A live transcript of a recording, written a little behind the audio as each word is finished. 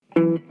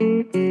I'm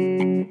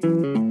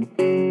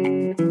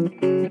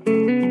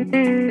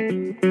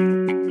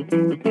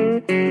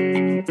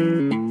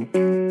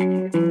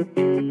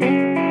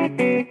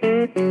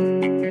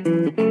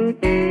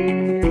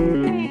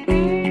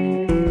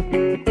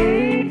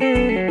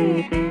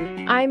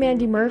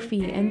Andy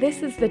Murphy, and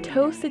this is the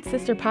Toasted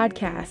Sister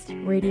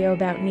podcast, radio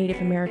about Native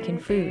American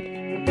food.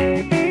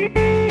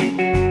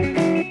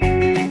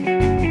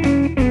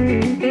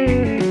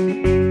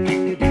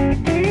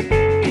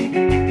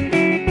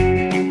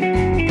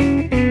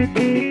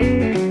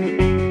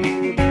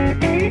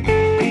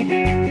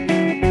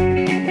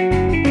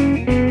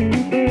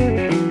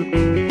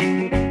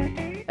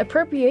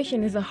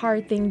 Appropriation is a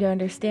hard thing to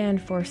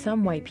understand for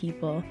some white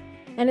people.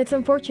 And it's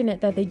unfortunate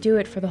that they do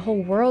it for the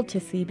whole world to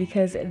see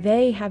because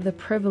they have the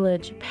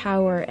privilege,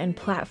 power, and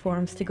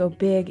platforms to go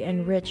big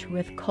and rich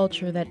with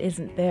culture that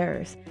isn't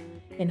theirs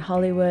in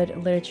Hollywood,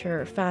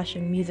 literature,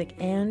 fashion, music,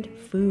 and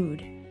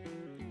food.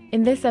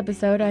 In this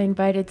episode, I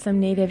invited some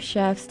Native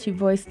chefs to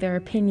voice their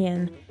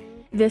opinion.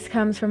 This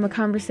comes from a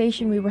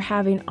conversation we were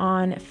having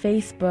on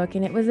Facebook,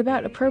 and it was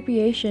about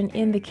appropriation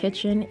in the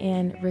kitchen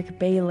and Rick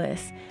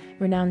Bayless,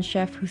 renowned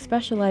chef who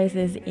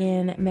specializes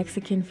in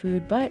Mexican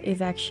food but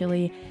is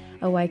actually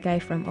a white guy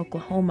from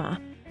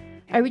Oklahoma.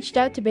 I reached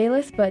out to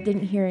Bayless but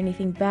didn't hear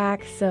anything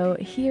back, so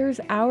here's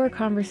our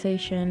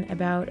conversation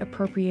about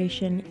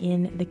appropriation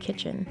in the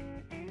kitchen.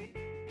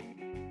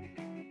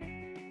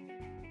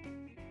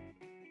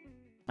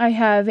 I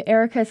have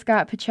Erica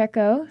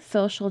Scott-Pacheco,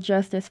 social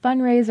justice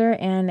fundraiser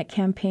and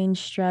campaign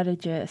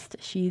strategist.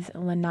 She's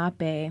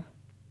Lenape.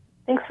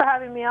 Thanks for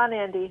having me on,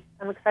 Andy.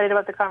 I'm excited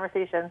about the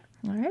conversation.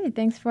 All right.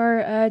 Thanks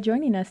for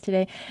joining us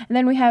today. And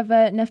then we have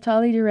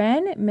Neftalí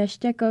Duran,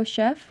 Mixteco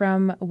chef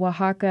from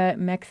Oaxaca,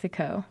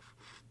 Mexico.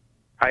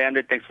 Hi,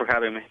 Andy. Thanks for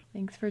having me.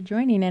 Thanks for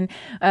joining. And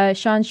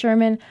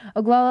Sherman,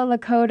 Oglala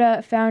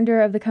Lakota,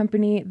 founder of the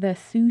company The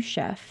Sioux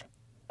Chef.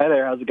 Hi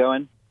there. How's it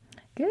going?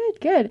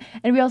 Good.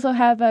 And we also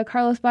have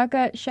Karlos,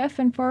 Baca, chef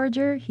and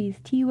forager. He's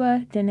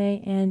Tewa,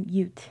 Diné, and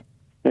Ute.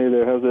 Hey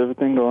there. How's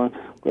everything going?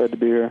 Glad to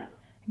be here.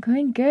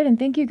 Going good, and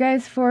thank you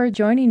guys for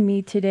joining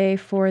me today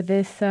for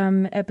this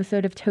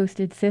episode of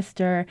Toasted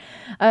Sister.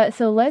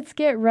 So let's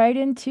get right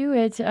into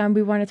it.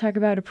 We want to talk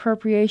about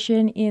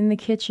appropriation in the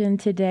kitchen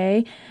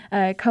today.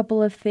 A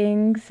couple of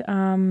things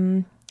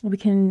we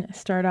can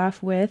start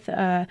off with.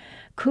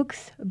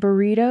 Cook's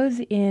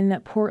Burritos in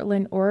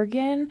Portland,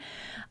 Oregon.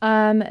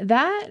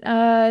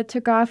 That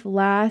took off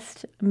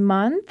last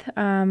month.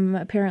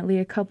 Apparently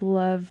a couple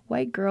of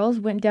white girls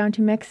went down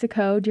to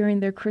Mexico during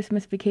their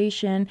Christmas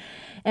vacation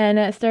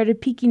and started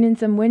peeking in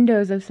some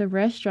windows of some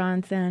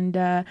restaurants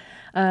and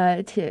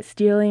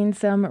stealing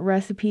some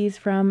recipes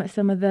from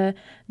some of the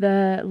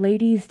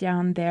ladies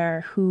down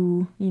there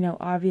who,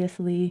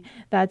 obviously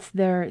that's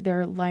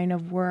their line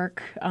of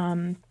work.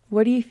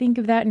 What do you think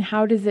of that, and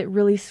how does it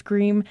really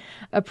scream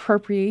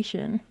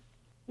appropriation?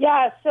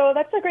 Yeah, so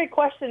that's a great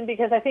question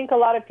because I think a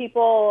lot of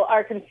people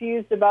are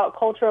confused about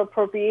cultural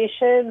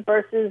appropriation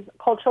versus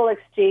cultural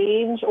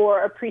exchange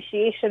or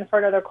appreciation for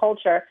another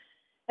culture.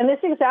 And this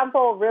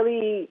example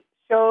really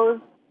shows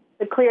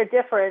the clear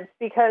difference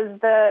because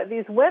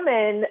these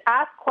women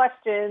asked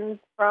questions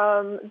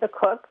from the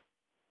cook,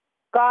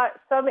 got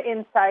some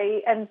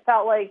insight, and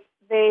felt like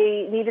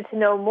they needed to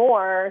know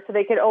more so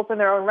they could open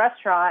their own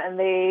restaurant, and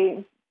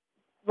they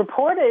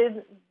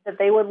reported that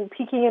they were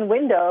peeking in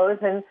windows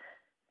and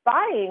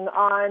spying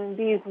on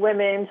these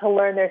women to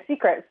learn their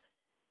secrets.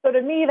 So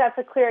to me, that's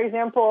a clear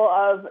example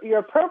of you're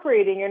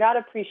appropriating, you're not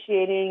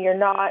appreciating, you're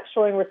not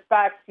showing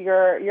respect,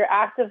 you're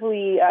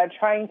actively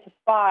trying to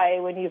spy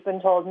when you've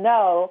been told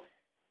no,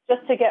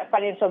 just to get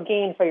financial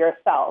gain for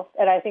yourself.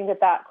 And I think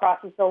that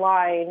crosses the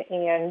line,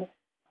 and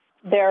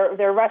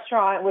their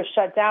restaurant was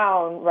shut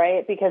down,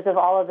 right, because of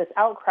all of this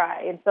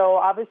outcry. And so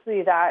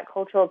obviously that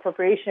cultural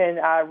appropriation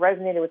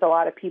resonated with a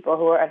lot of people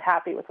who were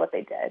unhappy with what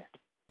they did.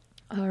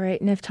 All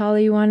right,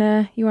 Neftalí, you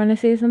wanna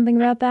say something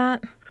about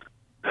that?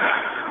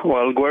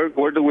 Well,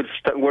 where do we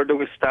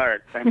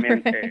start? I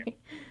mean,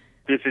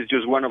 this is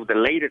just one of the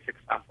latest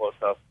examples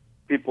of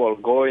people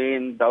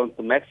going down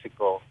to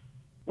Mexico,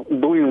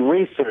 doing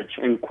research,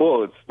 in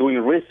quotes,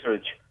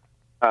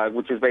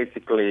 which is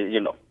basically,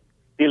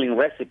 stealing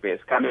recipes,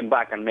 coming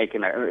back and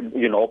making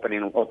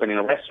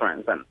opening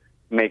restaurants and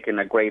making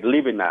a great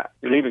living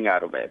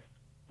out of it.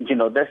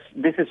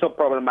 This is so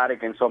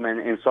problematic in so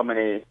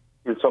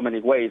many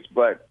ways.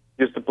 But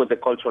just to put the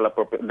cultural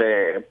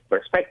the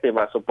perspective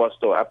as opposed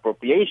to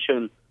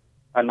appropriation,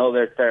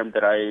 another term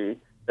that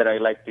I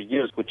like to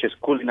use, which is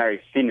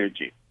culinary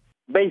synergy.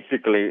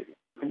 Basically,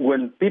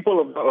 when people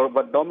of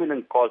a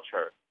dominant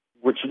culture,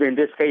 which in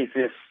this case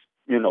is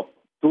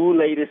two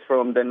ladies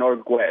from the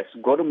Northwest,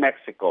 go to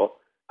Mexico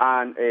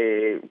and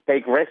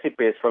take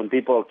recipes from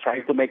people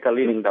trying to make a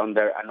living down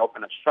there and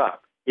open a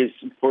shop,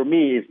 for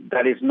me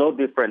that is no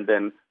different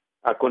than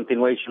a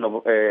continuation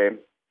of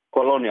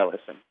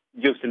colonialism,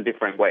 just in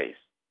different ways.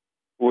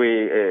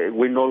 We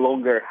no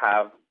longer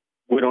have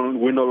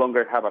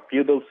a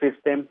feudal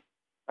system,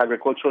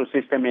 agricultural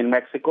system in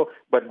Mexico,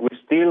 but we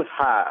still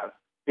have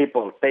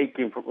people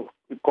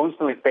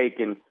constantly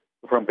taking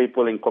from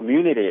people in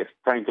communities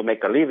trying to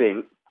make a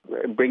living,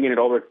 bringing it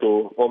over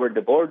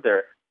the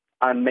border,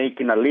 and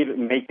making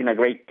a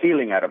great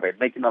killing out of it,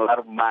 making a lot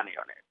of money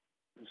on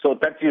it. So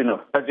that's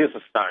just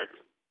a start.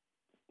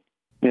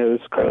 Yeah,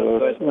 this is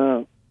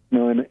Karlos.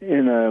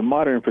 In a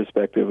modern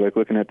perspective, like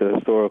looking at the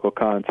historical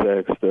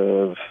context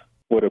of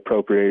what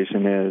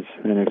appropriation is,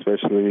 and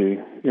especially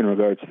in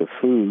regards to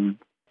food,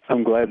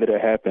 I'm glad that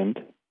it happened.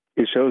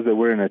 It shows that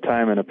we're in a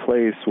time and a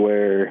place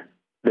where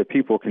the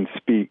people can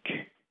speak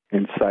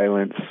and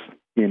silence,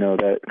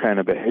 that kind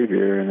of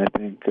behavior. And I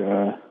think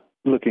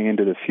looking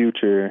into the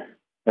future,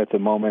 that's a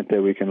moment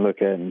that we can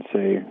look at and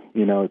say,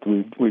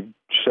 we've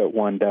shut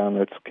one down.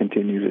 Let's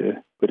continue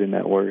to put in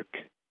that work.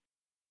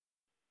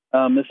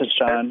 This is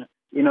Sean.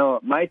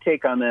 My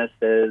take on this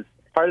is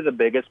part of the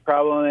biggest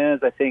problem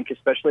is, I think,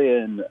 especially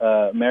in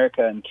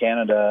America and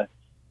Canada,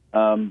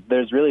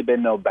 there's really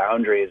been no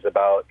boundaries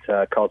about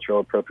cultural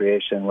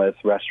appropriation with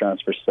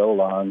restaurants for so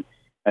long.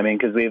 I mean,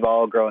 because we've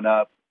all grown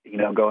up,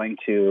 going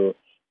to,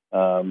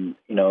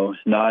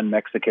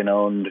 non-Mexican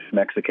owned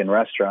Mexican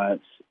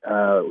restaurants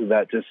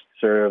that just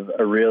serve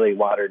a really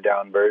watered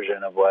down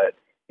version of what,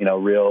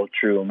 real,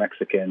 true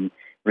Mexican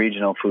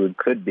regional food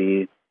could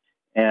be.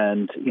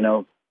 And,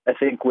 I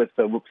think with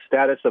the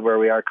status of where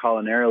we are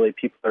culinarily,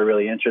 people are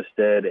really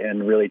interested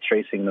in really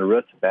tracing the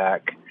roots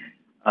back.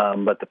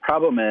 But the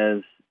problem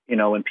is,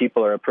 when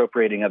people are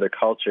appropriating other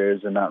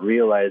cultures and not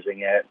realizing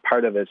it,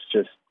 part of it's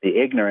just the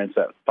ignorance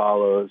that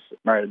follows,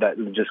 or that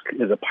just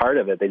is a part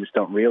of it. They just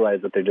don't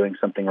realize that they're doing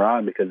something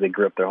wrong because they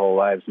grew up their whole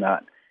lives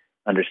not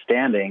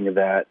understanding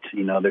that,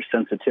 there's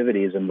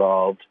sensitivities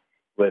involved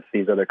with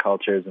these other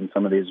cultures and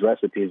some of these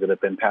recipes that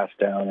have been passed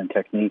down and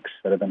techniques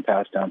that have been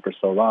passed down for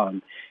so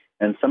long.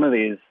 And some of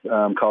these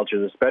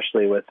cultures,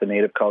 especially with the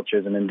native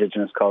cultures and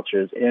indigenous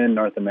cultures in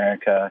North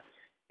America,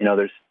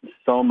 there's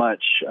so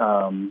much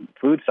not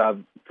food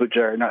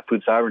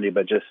sovereignty,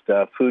 but just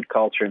food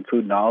culture and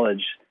food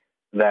knowledge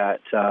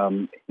that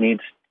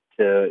needs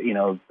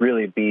to,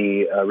 really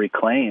be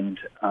reclaimed.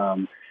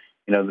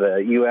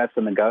 The U.S.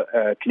 and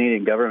the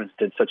Canadian governments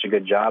did such a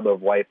good job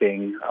of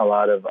wiping a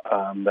lot of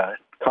the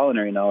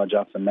culinary knowledge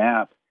off the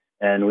map.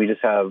 And we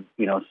just have,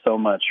 so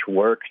much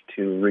work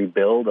to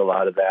rebuild a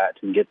lot of that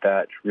and get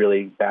that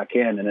really back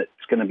in. And it's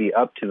going to be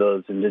up to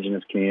those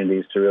indigenous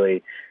communities to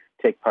really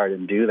take part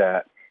and do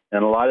that.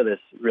 And a lot of this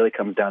really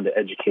comes down to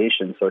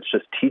education. So it's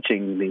just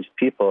teaching these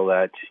people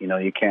that,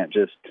 you can't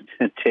just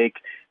take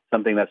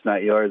something that's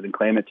not yours and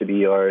claim it to be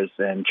yours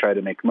and try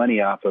to make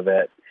money off of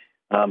it.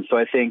 So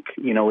I think,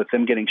 with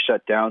them getting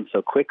shut down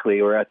so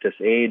quickly, we're at this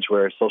age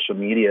where social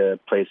media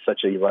plays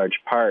such a large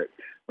part.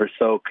 We're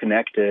so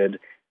connected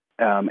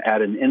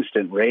at an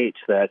instant rate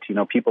that,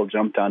 people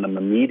jumped on them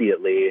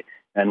immediately.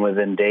 And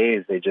within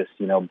days, they just,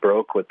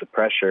 broke with the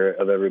pressure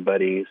of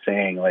everybody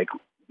saying, like,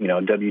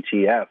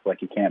 WTF,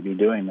 like, you can't be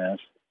doing this.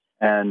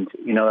 And,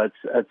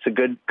 that's a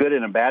good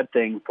and a bad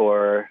thing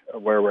for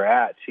where we're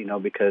at,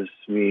 because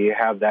we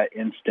have that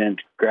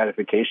instant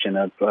gratification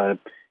of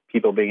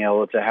people being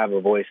able to have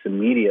a voice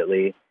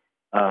immediately.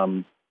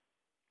 And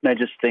I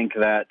just think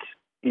that,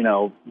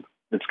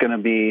 it's going to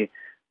be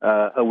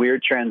a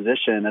weird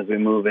transition as we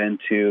move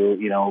into,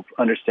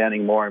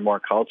 understanding more and more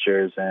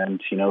cultures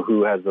and,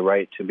 who has the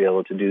right to be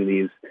able to do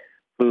these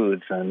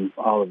foods and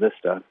all of this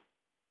stuff.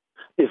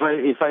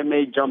 If I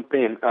may jump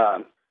in,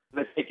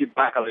 let's take it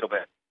back a little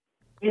bit.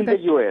 In the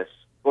U.S.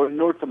 or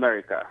North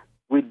America,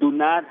 we do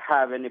not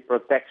have any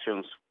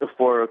protections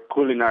for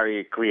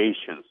culinary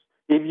creations.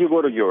 If you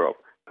go to Europe,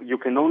 you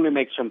can only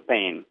make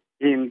champagne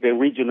in the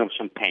region of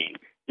Champagne.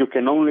 You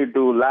can only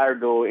do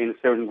lardo in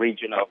certain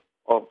region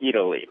of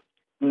Italy.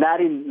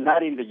 Not in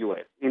the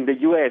U.S. In the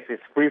U.S.,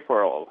 it's free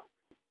for all.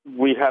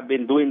 We have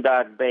been doing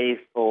that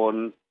based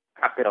on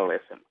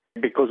capitalism.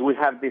 Because we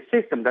have this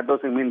system, that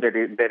doesn't mean that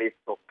it's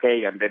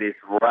okay and that it's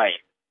right.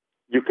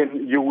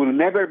 You will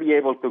never be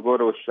able to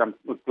go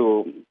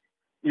to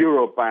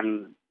Europe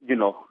and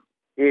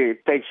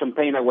take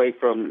champagne away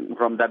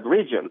from that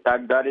region.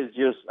 That is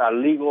just a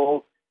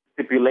legal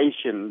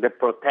stipulation that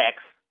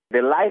protects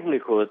the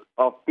livelihood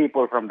of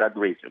people from that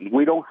region.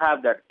 We don't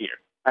have that here,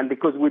 and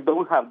because we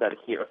don't have that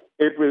here,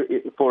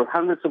 for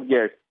hundreds of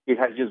years it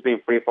has just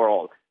been free for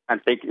all. And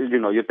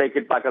you take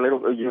it back a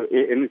little.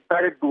 And it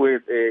started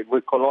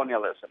with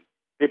colonialism.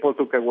 People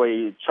took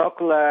away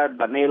chocolate,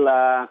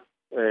 vanilla,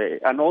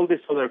 and all these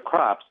other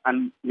crops,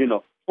 and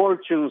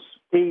fortunes,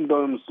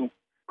 kingdoms,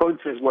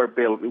 countries were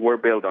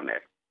built on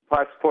it.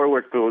 Fast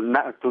forward to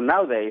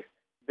nowadays,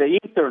 the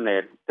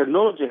internet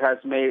technology has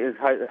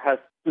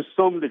to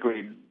some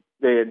degree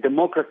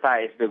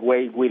democratized the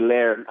way we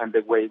learn and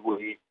the way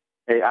we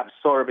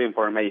absorb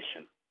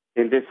information.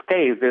 In this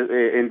case,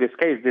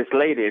 these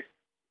ladies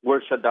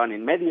were shut down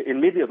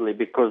immediately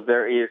because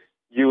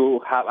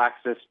you have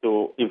access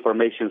to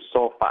information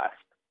so fast.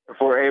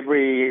 For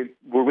every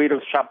burrito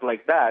shop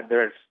like that,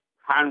 there's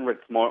hundreds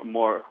more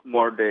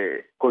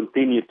that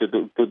continue to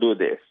do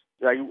this.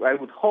 I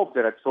would hope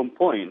that at some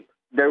point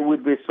there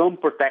would be some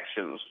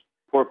protections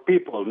for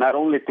people, not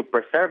only to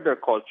preserve their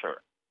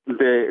culture,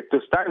 to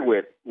start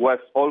with, was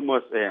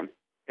almost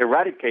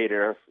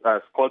eradicated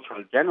as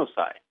cultural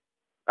genocide.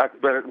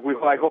 But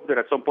I hope that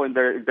at some point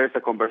there's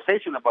a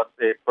conversation about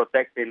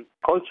protecting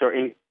culture,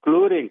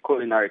 including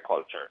culinary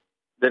culture.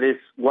 That is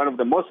one of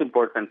the most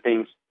important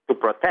things to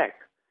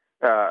protect.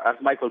 As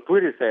Michael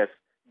Tweedy says,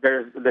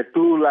 the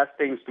two last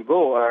things to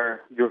go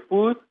are your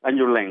food and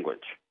your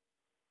language.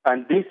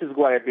 And this is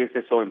why this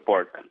is so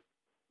important.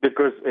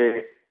 Because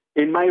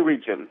in my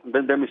region, the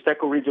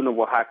Mixteco region of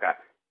Oaxaca,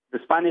 the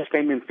Spanish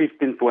came in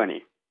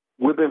 1520.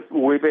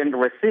 We've been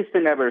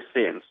resisting ever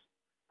since.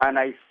 And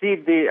I see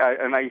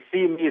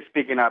me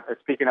speaking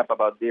up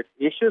about these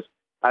issues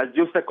as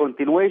just a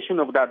continuation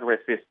of that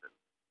resistance.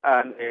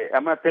 And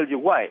I'm going to tell you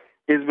why.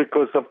 It's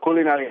because of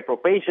culinary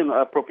appropriation,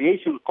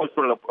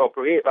 cultural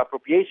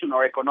appropriation,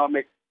 or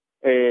economic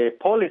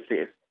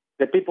policies.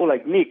 The people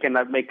like me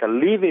cannot make a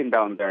living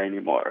down there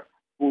anymore.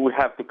 We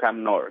have to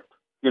come north.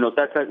 We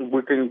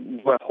can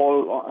do a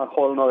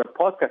whole another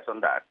podcast on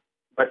that.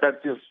 But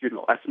that's just,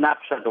 a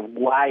snapshot of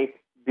why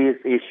this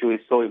issue is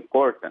so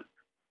important.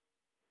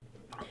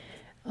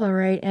 All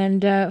right.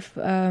 And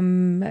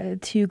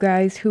two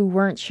guys who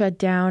weren't shut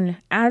down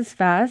as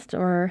fast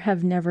or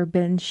have never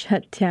been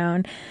shut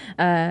down,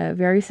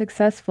 very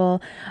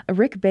successful.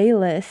 Rick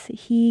Bayless,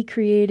 he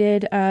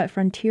created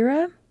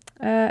Frontera,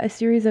 a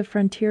series of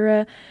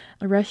Frontera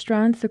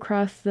restaurants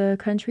across the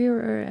country,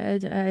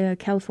 or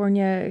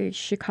California,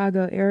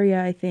 Chicago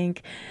area, I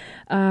think.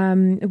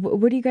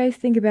 What do you guys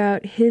think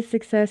about his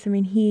success? I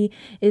mean, he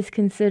is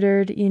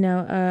considered,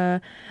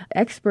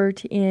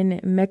 expert in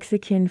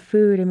Mexican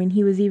food. I mean,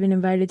 he was even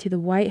invited to the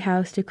White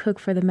House to cook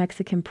for the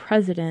Mexican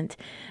president.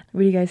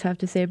 What do you guys have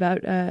to say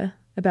about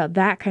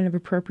that kind of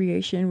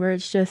appropriation, where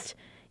it's just,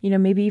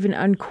 maybe even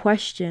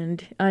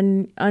unquestioned,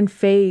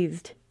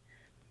 unfazed?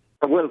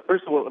 Well,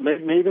 first of all,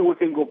 maybe we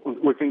can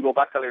go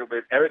back a little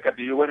bit. Erica,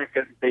 do you want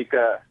to take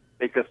a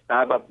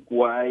stab at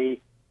why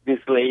this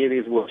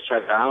lady was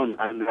shut down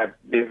and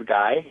this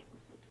guy?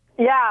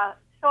 Yeah,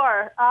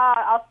 sure.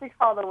 I'll speak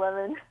for all the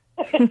women.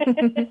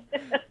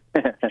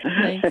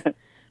 Thanks.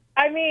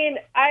 I mean,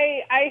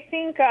 I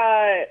think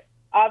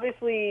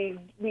obviously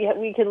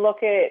we can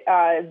look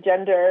at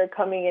gender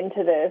coming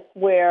into this,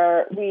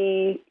 where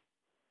we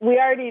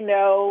already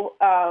know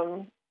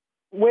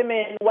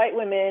white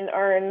women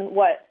earn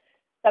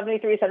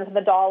 73 cents on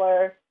the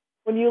dollar.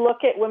 When you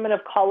look at women of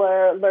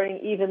color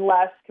learning even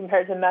less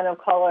compared to men of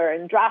color,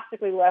 and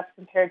drastically less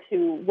compared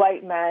to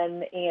white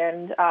men,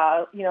 and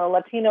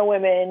Latino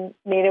women,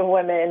 Native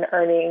women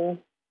earning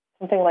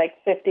something like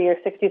 50 or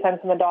 60 cents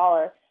on the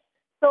dollar.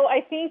 So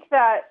I think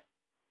that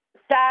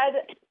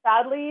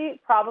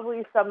sadly,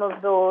 probably some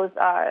of those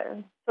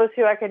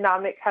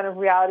socioeconomic kind of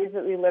realities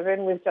that we live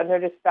in with gender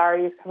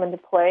disparities come into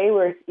play,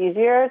 where it's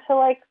easier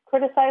to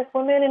criticize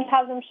women and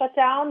have them shut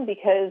down,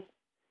 because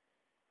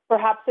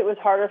perhaps it was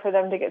harder for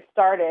them to get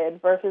started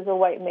versus a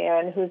white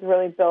man who's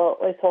really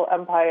built his whole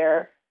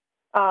empire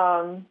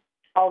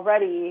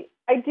already.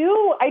 I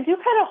do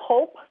kind of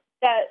hope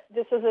that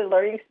this was a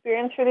learning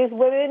experience for these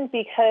women,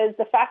 because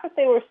the fact that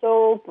they were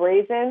so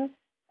brazen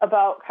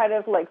about kind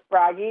of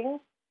bragging,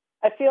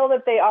 I feel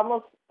that they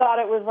almost thought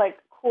it was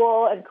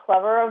cool and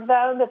clever of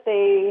them that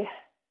they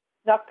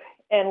snuck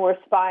and were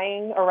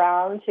spying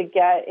around to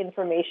get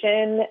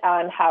information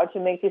on how to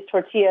make these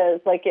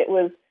tortillas. It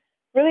was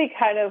really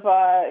kind of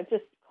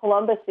just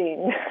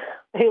Columbusing.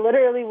 They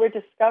literally were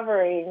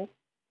discovering,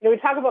 we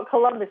talk about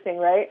Columbusing,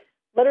 right?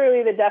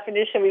 Literally the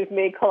definition, we've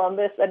made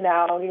Columbus a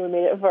noun, we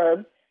made it a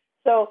verb.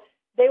 So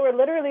they were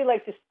literally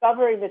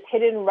discovering this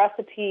hidden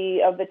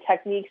recipe of the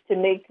techniques to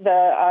make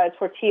the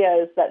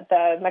tortillas that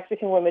the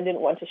Mexican women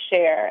didn't want to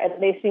share. And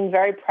they seemed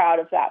very proud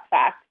of that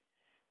fact.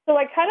 So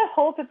I kind of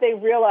hope that they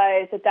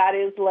realize that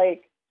is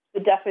the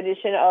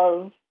definition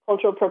of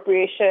cultural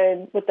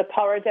appropriation with the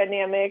power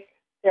dynamic.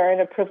 They're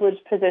in a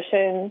privileged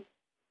position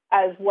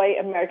as white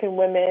American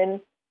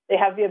women. They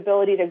have the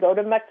ability to go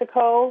to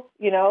Mexico,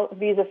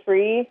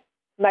 visa-free.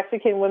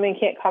 Mexican women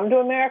can't come to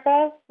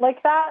America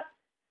like that.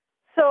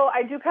 So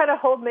I do kind of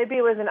hope maybe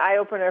it was an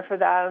eye-opener for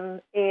them,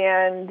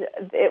 and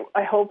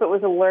I hope it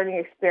was a learning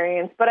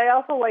experience. But I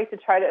also like to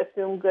try to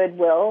assume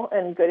goodwill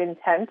and good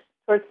intent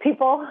towards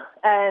people,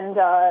 and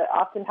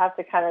often have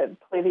to kind of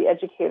play the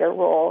educator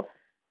role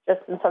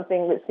just in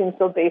something that seems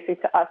so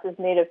basic to us as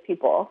Native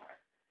people.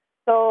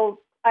 So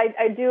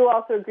I do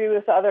also agree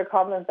with the other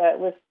comment that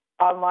with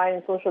online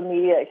and social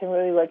media, it can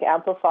really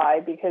amplify,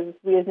 because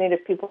we as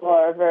Native people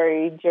are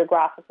very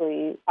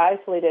geographically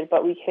isolated,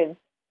 but we can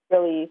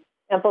really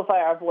amplify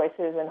our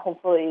voices and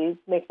hopefully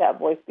make that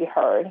voice be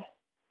heard.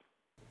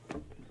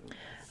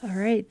 All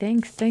right.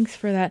 Thanks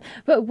for that.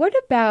 But what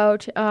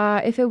about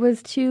if it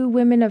was two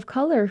women of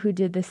color who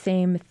did the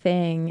same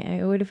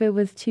thing? What if it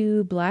was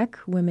two Black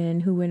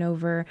women who went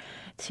over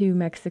to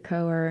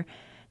Mexico, or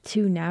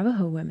two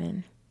Navajo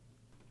women?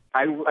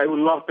 I would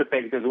love to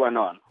take this one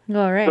on.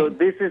 All right. So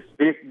this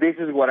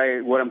is what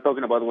I'm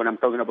talking about when I'm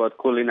talking about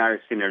culinary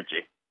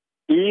synergy.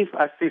 If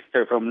a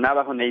sister from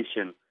Navajo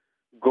Nation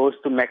goes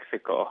to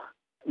Mexico,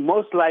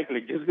 most likely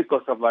just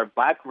because of our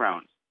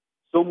backgrounds,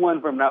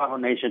 someone from Navajo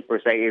Nation per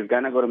se is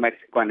gonna go to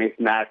Mexico and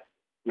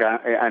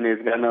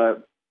is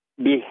gonna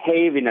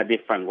behave in a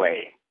different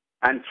way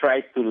and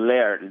try to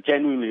learn,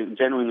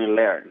 genuinely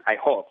learn. I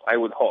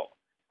would hope.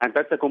 And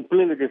that's a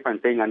completely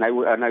different thing, and I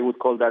would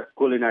call that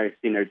culinary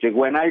synergy.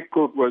 When I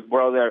cook with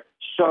brother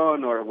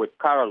Sean or with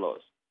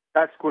Karlos,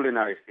 that's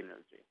culinary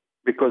synergy,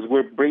 because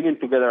we're bringing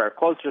together our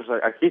cultures,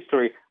 our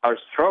history, our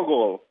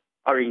struggle,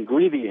 our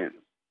ingredients,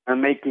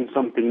 and making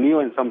something new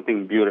and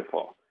something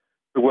beautiful.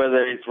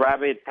 Whether it's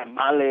rabbit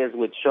tamales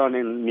with Sean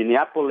in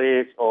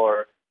Minneapolis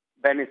or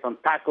venison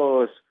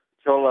tacos,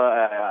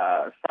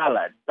 chola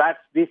salad, that's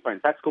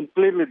different. That's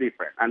completely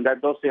different, and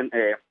that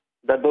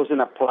doesn't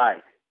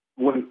apply.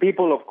 When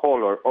people of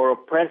color or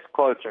oppressed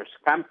cultures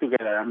come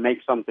together and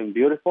make something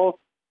beautiful,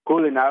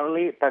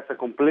 culinarily, that's a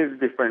completely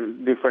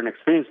different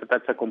experience.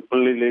 That's a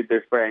completely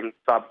different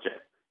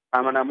subject.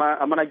 I'm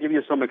gonna give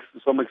you some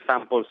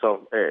examples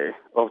of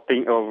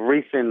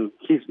recent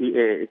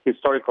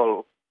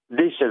historical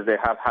dishes that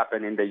have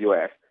happened in the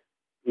U.S.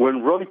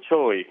 When Roy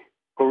Choi,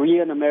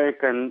 Korean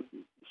American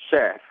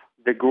chef,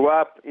 that grew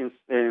up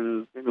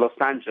in Los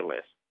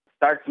Angeles,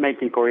 starts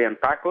making Korean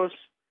tacos,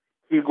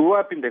 he grew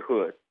up in the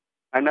hood.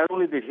 And not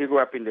only did he grow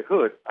up in the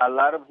hood, a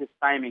lot of his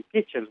time in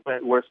kitchens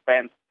were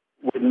spent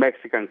with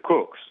Mexican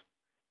cooks.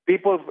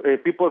 People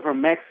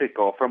from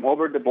Mexico, from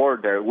over the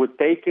border, would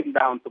take him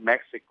down to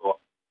Mexico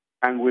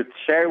and would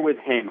share with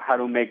him how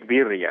to make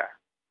birria,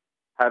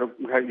 how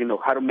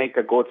to make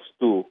a goat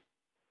stew.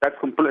 That's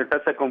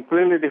a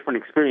completely different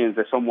experience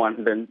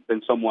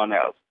than someone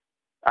else.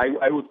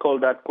 I would call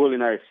that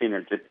culinary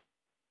synergy.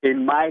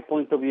 In my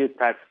point of view,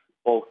 that's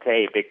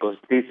okay, because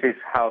this is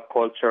how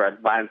culture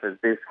advances.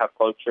 This is how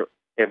culture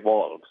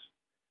evolves.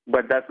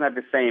 But that's not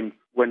the same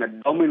when a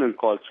dominant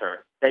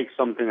culture takes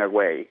something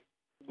away.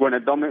 When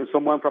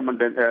someone from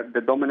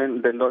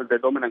the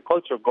dominant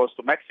culture goes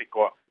to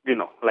Mexico,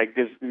 like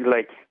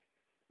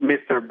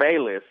Mr.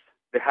 Bayless,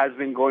 that has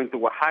been going to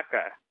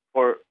Oaxaca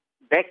for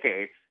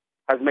decades,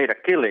 has made a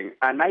killing.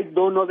 And I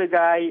don't know the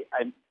guy.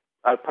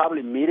 I'll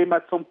probably meet him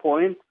at some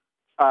point.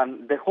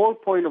 The whole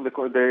point of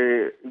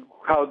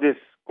how this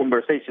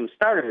conversation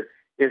started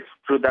is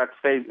through that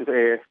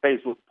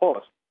Facebook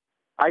post.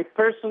 I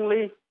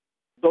personally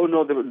don't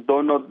know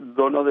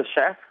the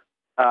chef.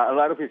 A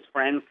lot of his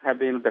friends have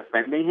been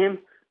defending him.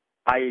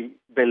 I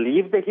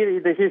believe that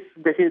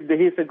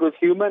he's a good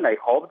human. I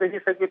hope that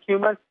he's a good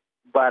human,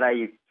 but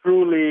I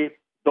truly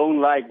don't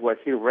like what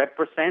he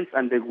represents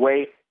and the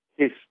way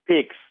he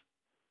speaks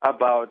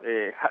about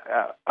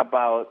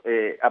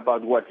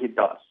what he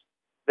does.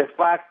 The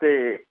fact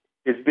that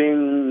it's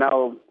been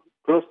now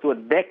close to a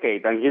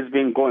decade, and he's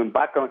been going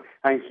back on,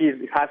 and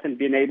he hasn't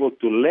been able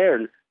to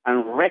learn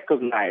and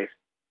recognize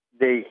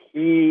that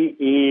he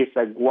is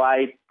a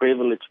white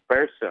privileged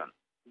person.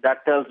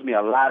 That tells me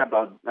a lot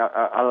about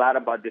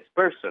this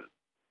person.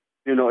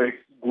 It's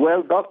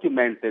well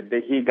documented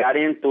that he got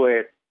into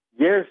it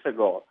years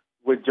ago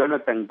with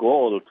Jonathan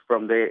Gold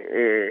from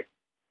the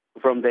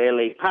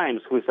LA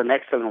Times, who is an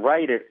excellent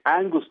writer,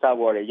 and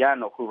Gustavo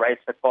Arellano, who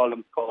writes a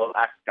column called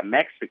Ask a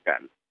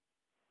Mexican.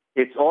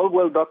 It's all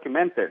well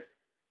documented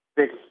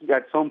that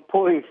at some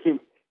point he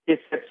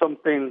said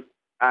something,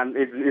 and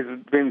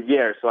it's been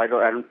years, so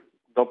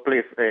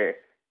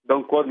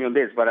don't quote me on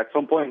this, but at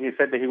some point he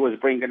said that he was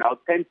bringing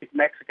authentic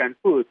Mexican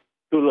food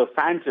to Los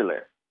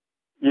Angeles.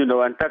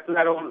 And that's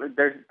not only,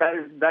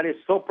 that is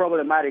so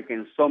problematic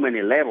in so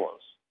many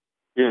levels.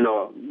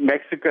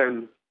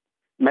 Mexican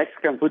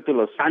food to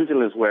Los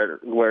Angeles, where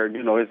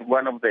is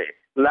one of the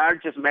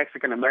largest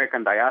Mexican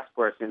American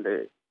diasporas in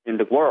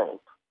the world.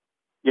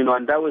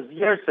 And that was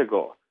years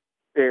ago.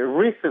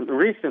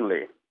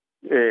 Recently,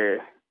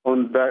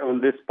 on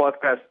this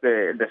podcast,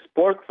 the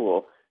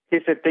Sportful, he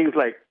said things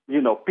like,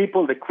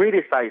 people that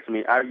criticize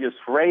me are just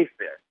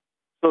racist.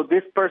 So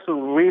this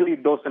person really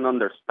doesn't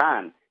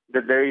understand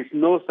that there is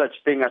no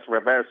such thing as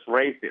reverse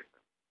racism.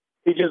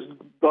 He just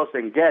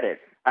doesn't get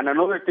it. And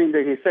another thing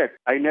that he said,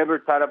 I never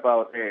thought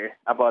about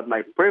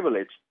my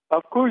privilege.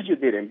 Of course you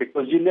didn't,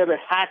 because you never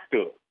had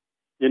to.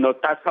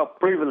 That's how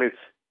privileged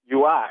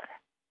you are.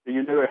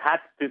 You never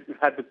had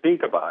to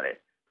think about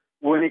it.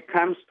 When it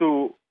comes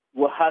to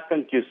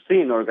Oaxacan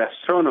cuisine or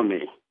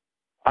gastronomy,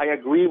 I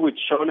agree with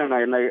Sean and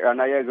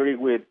I agree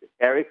with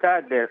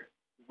Erica that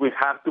we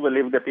have to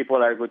believe that people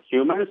are good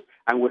humans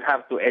and we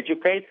have to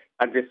educate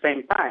at the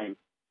same time.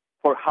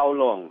 For how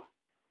long?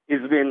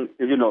 It's been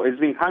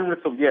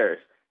hundreds of years,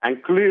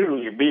 and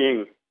clearly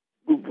being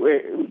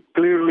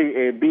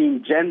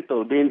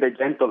gentle, being the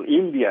gentle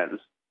Indians,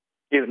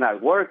 is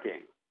not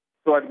working.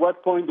 So at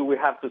what point do we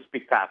have to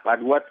speak up?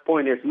 At what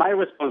point is my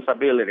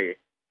responsibility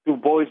to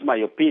voice my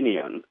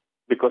opinion?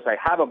 Because I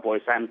have a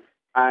voice.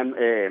 I'm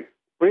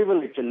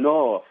privileged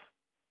enough,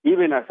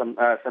 even as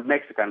a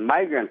Mexican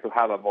migrant, to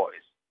have a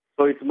voice.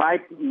 So it's my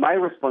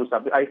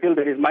responsibility. I feel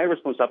that it's my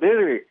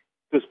responsibility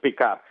to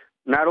speak up,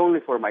 not only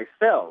for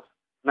myself,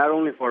 not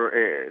only for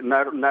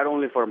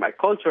my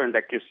culture and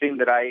the cuisine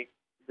that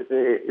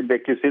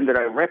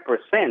I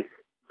represent,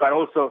 but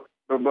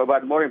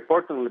more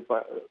importantly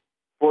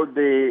for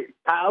the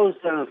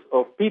thousands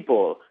of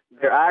people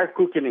that are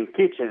cooking in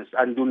kitchens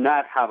and do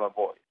not have a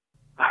voice.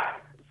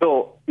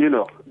 So,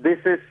 this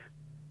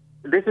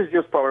is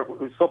just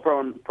so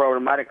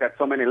problematic at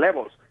so many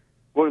levels.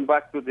 Going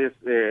back to this,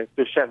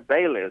 to Chef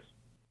Bayless,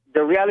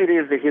 the reality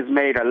is that he's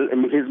made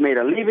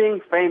a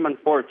living, fame, and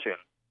fortune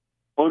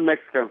on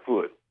Mexican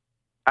food.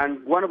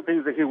 And one of the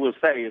things that he will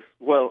say is,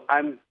 well,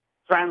 I'm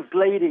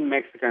translating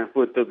Mexican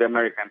food to the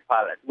American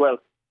palate. Well,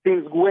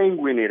 since when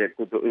we needed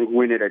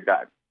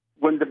that?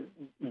 When the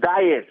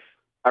diets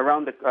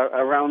around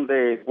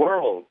the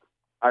world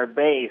are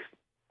based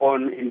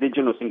on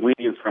indigenous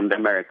ingredients from the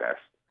Americas,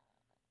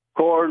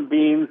 corn,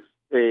 beans,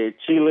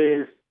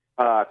 chilies,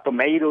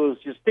 tomatoes.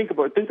 Just think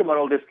about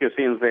all these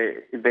cuisines.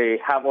 They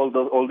have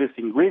all these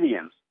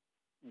ingredients.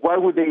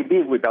 What would they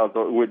be without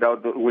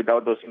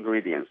those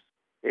ingredients?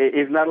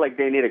 It's not like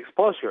they need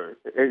exposure.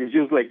 It's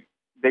just like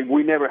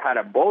we never had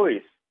a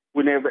voice.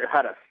 We never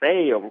had a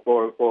say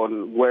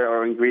on where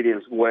our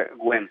ingredients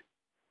went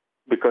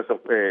because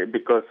of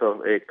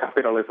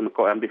capitalism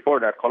and before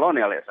that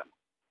colonialism.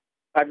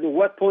 At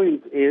what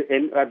point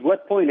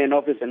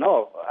enough is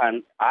enough?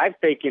 And I've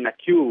taken a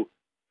cue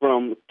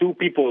from two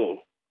people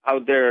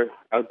out there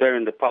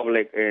in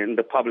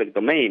the public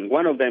domain.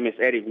 One of them is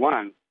Eric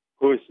Wang,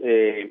 who's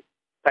a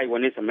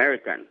Taiwanese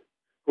American,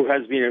 who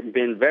has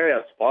been very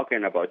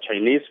outspoken about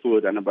Chinese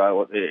food and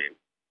about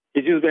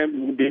he's just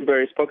been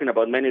very spoken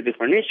about many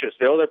different issues.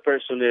 The other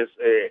person is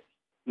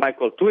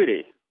Michael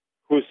Tweedy,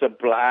 who's a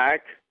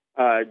black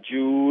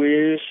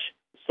Jewish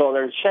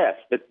Southern chef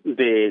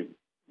that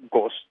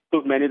goes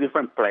to many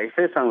different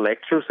places and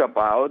lectures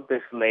about the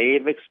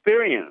slave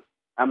experience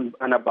and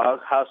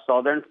about how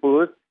Southern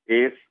food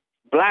is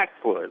black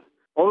food.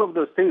 All of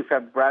those things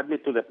have brought me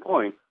to the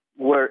point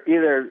where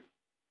either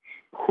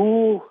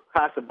who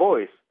has a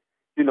voice,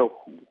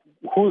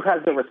 who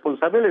has the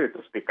responsibility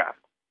to speak up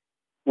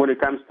when it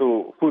comes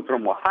to food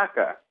from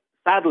Oaxaca.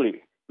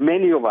 Sadly,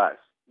 many of us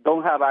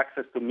don't have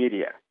access to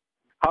media.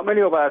 How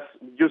many of us,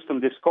 just on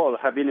this call,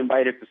 have been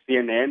invited to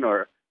CNN,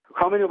 or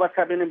how many of us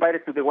have been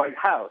invited to the White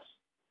House?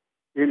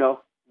 We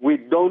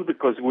don't,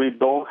 because we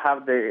don't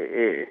have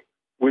a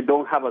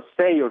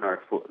say on our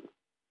food,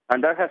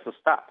 and that has to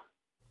stop.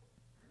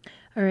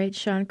 All right,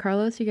 Sean,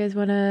 Karlos, you guys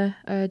want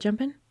to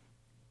jump in?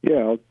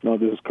 Yeah,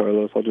 this is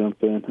Karlos. I'll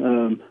jump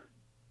in.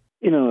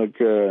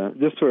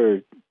 Just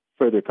for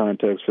further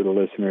context for the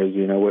listeners,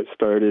 what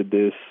started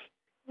this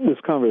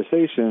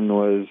conversation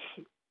was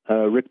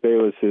Rick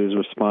Bayless's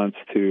response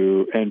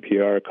to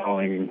NPR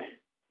calling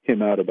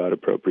him out about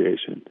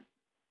appropriation.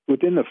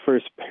 Within the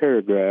first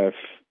paragraph,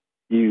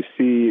 you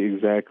see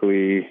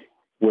exactly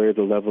where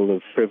the level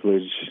of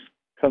privilege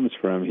comes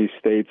from. He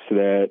states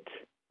that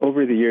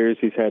over the years,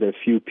 he's had a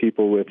few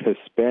people with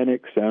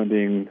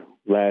Hispanic-sounding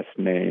last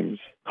names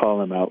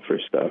call him out for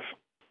stuff.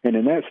 And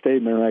in that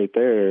statement right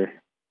there,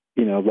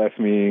 left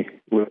me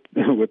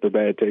with a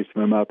bad taste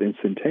in my mouth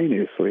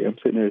instantaneously. I'm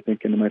sitting there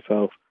thinking to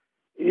myself,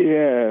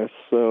 yeah,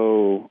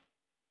 so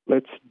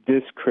let's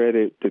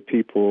discredit the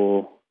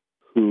people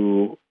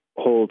who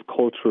hold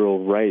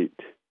cultural right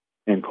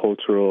and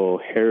cultural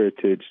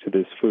heritage to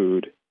this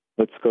food.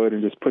 Let's go ahead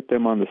and just put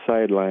them on the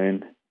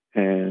sideline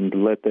and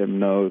let them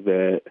know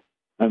that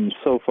I'm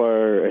so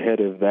far ahead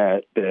of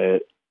that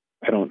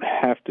I don't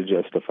have to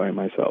justify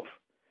myself.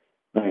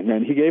 Right?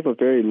 And he gave a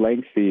very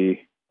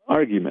lengthy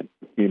argument,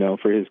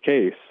 for his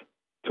case,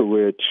 to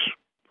which,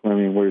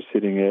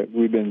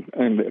 we've been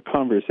in a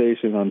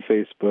conversation on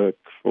Facebook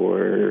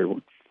for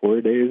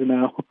 4 days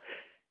now,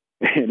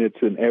 and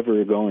it's an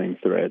ever-going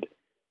thread.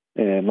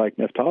 And like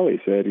Neftalí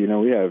said,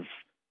 we have,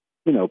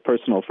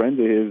 personal friends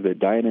of his that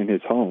dine in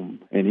his home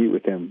and eat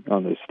with him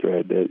on this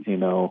thread that,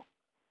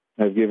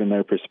 have given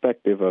their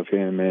perspective of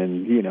him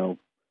and,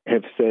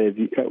 have said,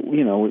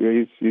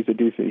 he's a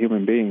decent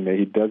human being, that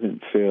he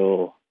doesn't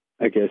feel,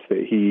 I guess,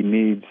 that he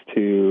needs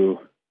to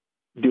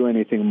do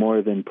anything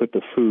more than put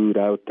the food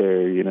out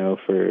there, we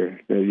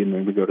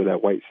go to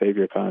that white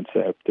savior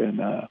concept.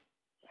 And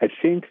I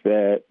think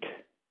that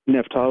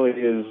Neftalí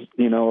is,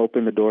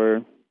 opened the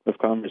door of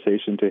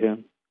conversation to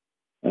him.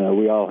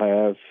 We all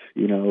have,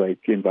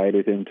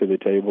 invited him to the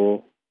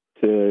table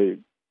to,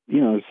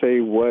 say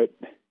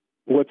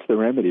what's the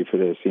remedy for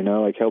this,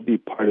 help be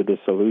part of the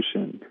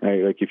solution,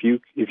 right? Like if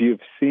you've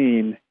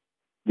seen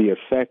the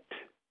effect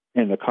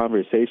and the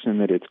conversation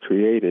that it's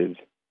created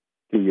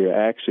through your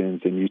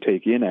actions and you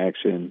take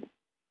inaction,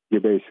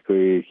 you're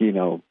basically,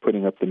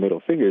 putting up the middle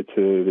finger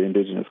to the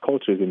indigenous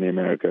cultures in the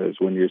Americas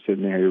when you're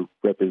sitting there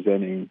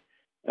representing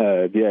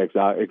the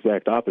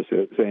exact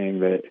opposite,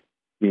 saying that,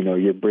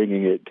 you're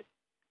bringing it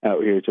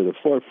out here to the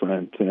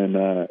forefront. And,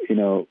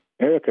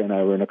 Erica and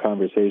I were in a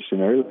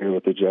conversation earlier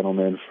with a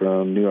gentleman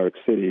from New York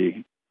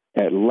City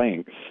at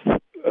length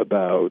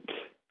about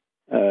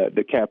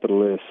the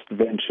capitalist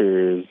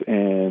ventures,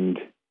 and,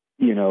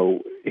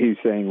 he's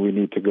saying we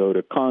need to go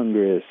to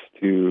Congress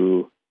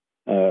to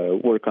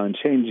work on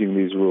changing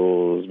these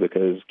rules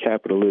because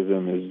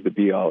capitalism is the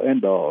be-all,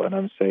 end-all. And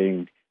I'm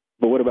saying,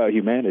 but what about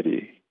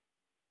humanity,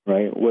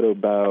 right? What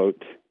about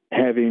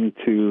having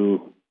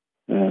to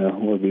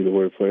would be the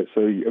word for it.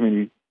 So, I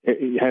mean,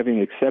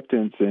 having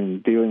acceptance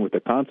and dealing with the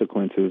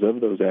consequences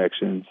of those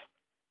actions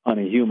on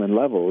a human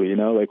level, you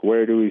know, like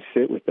where do we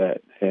sit with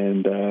that?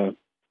 And,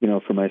 you know,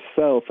 for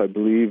myself, I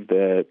believe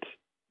that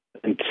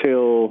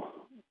until,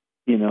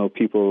 you know,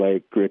 people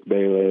like Rick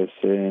Bayless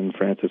and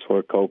Francis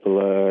Ford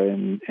Coppola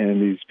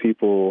and these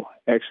people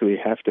actually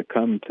have to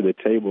come to the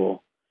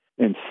table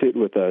and sit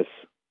with us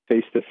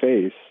face to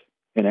face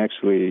and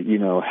actually, you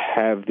know,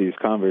 have these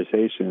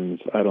conversations,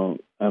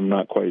 I'm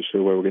not quite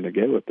sure where we're going to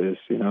get with this,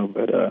 you know,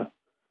 but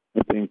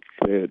I think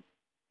that,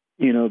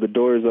 you know, the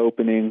door is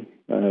opening,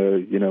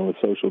 you know, with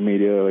social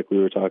media, like we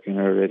were talking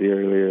already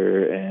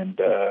earlier, and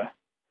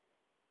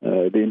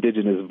the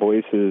indigenous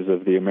voices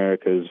of the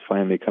Americas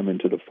finally coming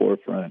to the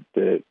forefront,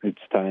 that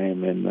it's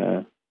time,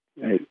 and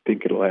I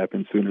think it'll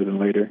happen sooner than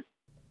later.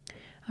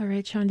 All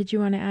right, Sean, did you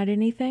want to add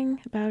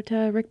anything about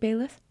Rick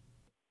Bayless?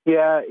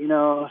 Yeah, you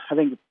know, I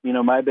think, you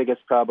know, my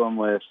biggest problem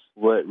with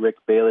what Rick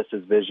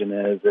Bayless's vision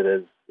is,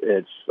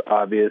 it's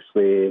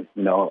obviously,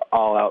 you know,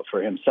 all out for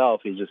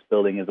himself. He's just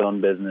building his own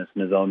business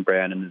and his own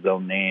brand and his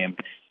own name.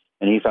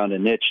 And he found a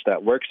niche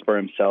that works for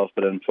himself,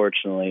 but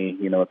unfortunately,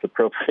 you know, it's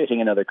appropriating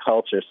another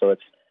culture, so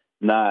it's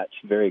not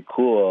very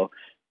cool.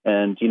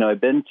 And, you know, I've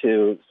been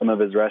to some of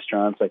his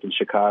restaurants, like in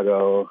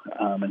Chicago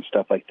and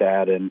stuff like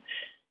that, and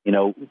you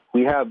know,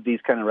 we have these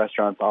kind of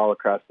restaurants all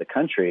across the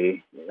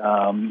country.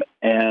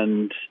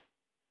 And,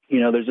 you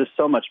know, there's just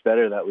so much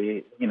better that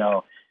we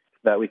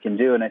can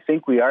do. And I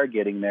think we are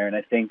getting there. And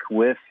I think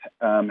with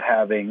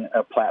having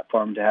a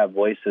platform to have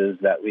voices,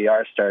 that we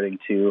are starting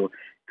to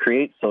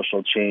create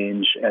social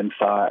change and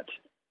thought,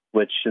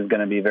 which is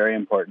going to be very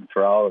important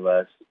for all of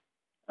us.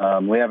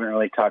 We haven't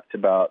really talked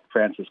about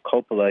Francis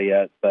Coppola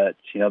yet, but,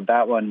 you know,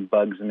 that one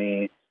bugs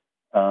me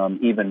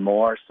even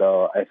more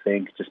so, I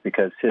think, just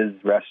because his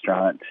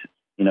restaurant,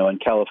 you know, in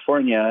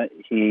California,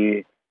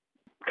 he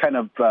kind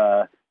of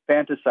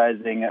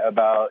fantasizing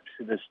about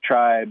this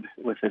tribe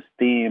with this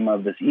theme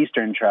of this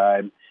Eastern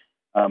tribe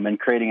and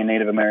creating a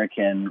Native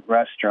American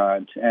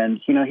restaurant.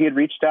 And, you know, he had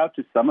reached out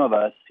to some of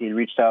us. He had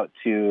reached out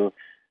to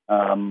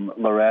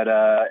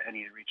Loretta, and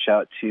he had reached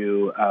out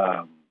to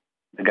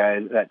the guy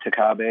at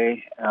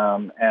Takabe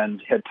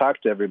and had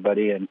talked to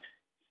everybody, and it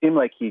seemed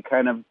like he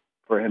kind of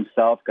for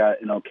himself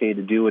got an okay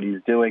to do what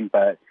he's doing.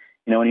 But,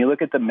 you know, when you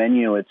look at the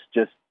menu, it's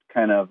just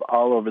kind of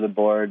all over the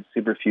board,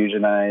 super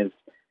fusionized.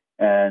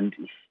 And,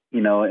 you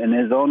know, in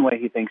his own way,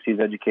 he thinks he's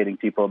educating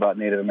people about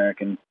Native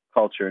American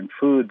culture and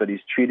food, but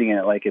he's treating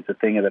it like it's a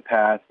thing of the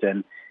past.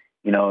 And,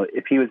 you know,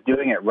 if he was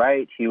doing it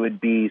right, he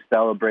would be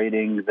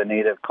celebrating the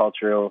Native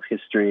cultural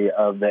history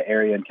of the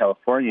area in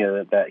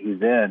California that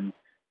he's in,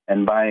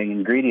 and buying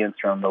ingredients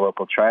from the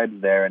local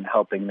tribes there and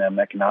helping them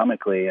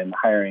economically and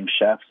hiring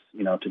chefs,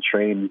 you know, to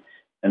train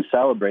and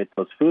celebrate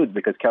those foods,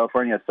 because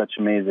California has such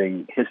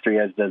amazing history,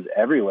 as does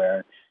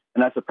everywhere.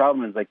 And that's the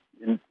problem, is like,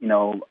 you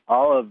know,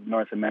 all of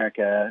North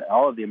America,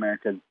 all of the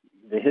Americas,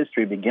 the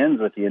history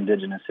begins with the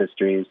indigenous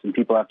histories, and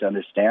people have to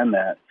understand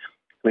that.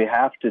 We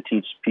have to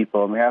teach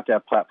people, and we have to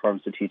have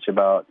platforms to teach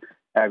about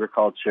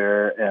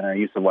agriculture and our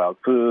use of wild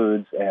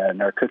foods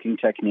and our cooking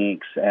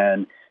techniques,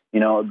 and, you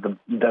know,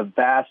 the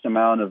vast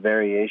amount of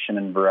variation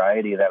and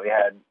variety that we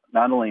had,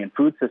 not only in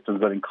food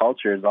systems, but in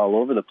cultures all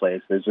over the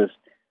place. There's just,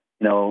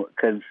 you know,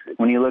 because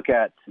when you look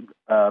at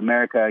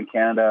America and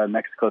Canada and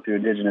Mexico through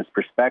indigenous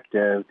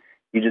perspective,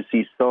 you just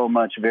see so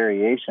much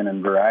variation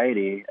and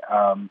variety,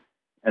 and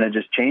it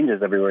just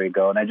changes everywhere you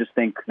go. And I just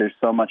think there's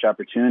so much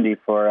opportunity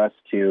for us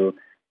to,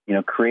 you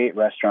know, create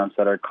restaurants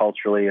that are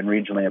culturally and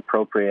regionally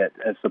appropriate,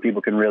 so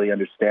people can really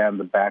understand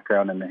the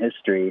background and the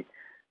history,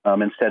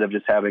 instead of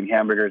just having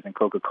hamburgers and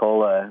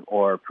Coca-Cola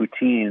or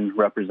poutine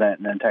represent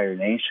an entire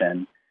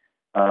nation.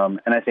 And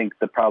I think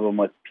the problem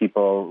with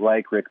people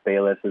like Rick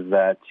Bayless is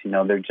that, you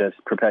know, they're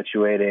just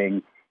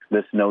perpetuating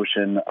this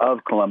notion of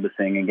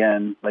Columbusing,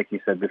 again, like you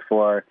said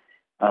before,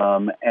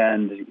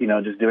 and, you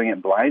know, just doing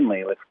it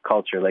blindly with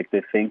culture. Like,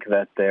 they think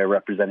that they're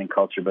representing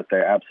culture, but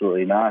they're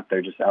absolutely not.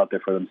 They're just out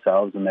there for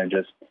themselves, and they're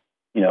just,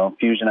 you know,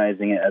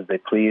 fusionizing it as they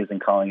please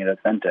and calling it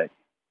authentic.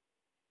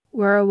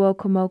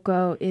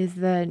 Warawokomoko is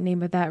the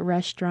name of that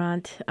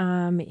restaurant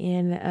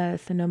in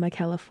Sonoma,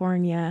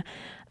 California.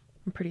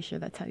 I'm pretty sure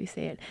that's how you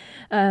say it.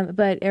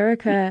 But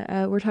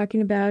Erica, we're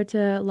talking about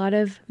a lot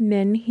of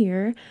men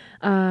here.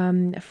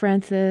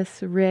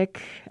 Francis,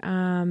 Rick,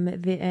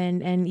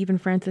 and even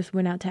Francis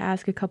went out to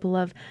ask a couple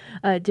of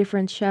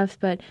different chefs.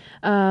 But,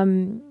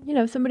 you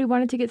know, if somebody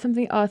wanted to get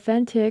something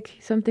authentic,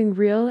 something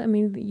real, I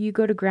mean, you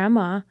go to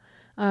grandma.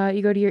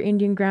 You go to your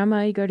Indian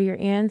grandma, you go to your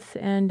aunts,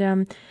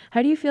 and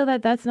how do you feel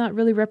that that's not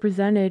really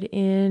represented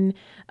in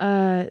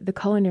the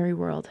culinary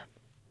world?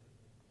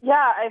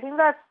 Yeah, I think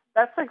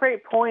that's a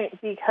great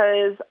point,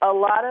 because a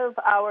lot of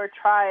our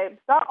tribes,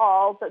 not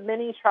all, but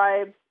many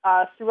tribes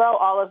throughout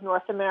all of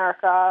North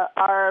America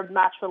are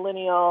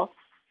matrilineal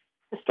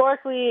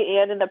historically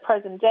and in the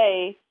present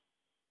day,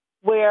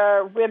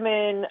 where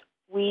women,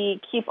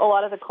 we keep a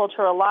lot of the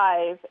culture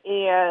alive,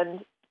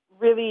 and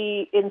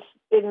really in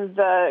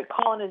the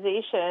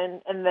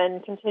colonization and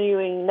then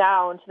continuing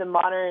now into the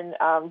modern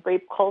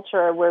rape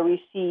culture where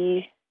we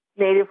see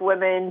Native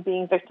women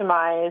being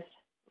victimized,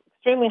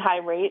 extremely high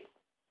rates.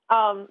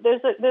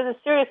 There's a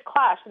serious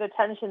clash and a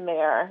tension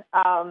there.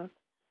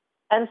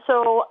 And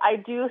so I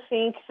do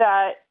think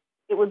that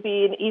it would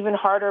be an even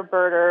harder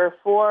burden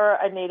for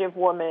a Native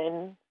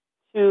woman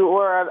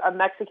or a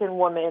Mexican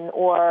woman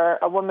or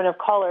a woman of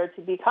color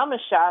to become a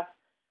chef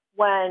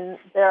when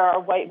there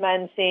are white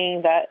men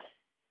saying that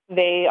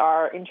they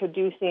are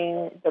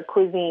introducing the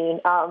cuisine.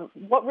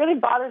 What really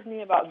bothers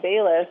me about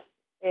Bayless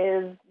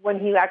is when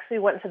he actually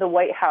went to the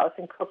White House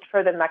and cooked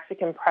for the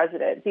Mexican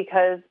president,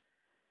 because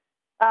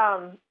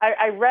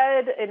I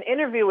read an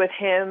interview with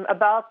him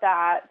about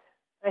that.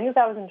 I think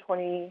that was in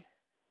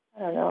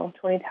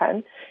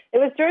 2010. It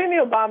was during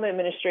the Obama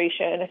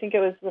administration. I think it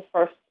was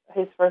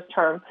his first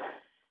term.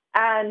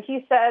 And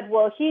he said,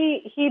 well,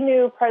 he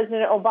knew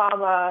President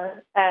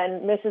Obama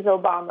and Mrs.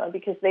 Obama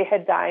because they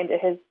had dined at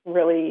his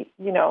really,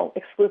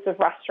 exclusive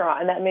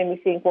restaurant. And that made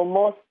me think, well,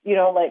 most,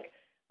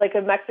 like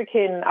a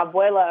Mexican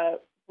abuela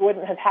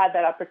wouldn't have had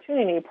that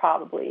opportunity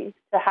probably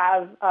to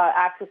have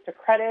access to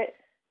credit,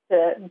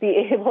 to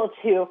be able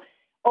to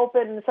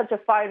open such a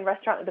fine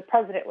restaurant that the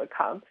president would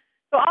come.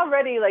 So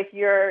already,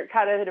 you're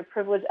kind of at a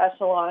privileged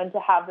echelon to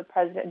have the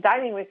president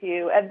dining with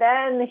you. And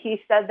then he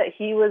said that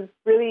he was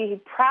really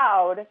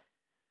proud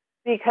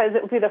because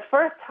it would be the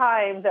first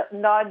time that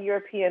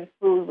non-European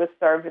food was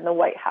served in the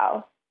White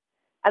House.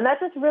 And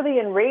that just really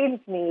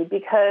enraged me,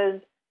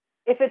 because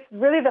if it's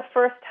really the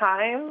first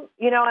time,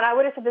 and I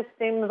would have said the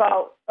same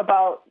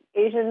about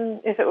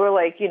Asian, if it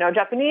were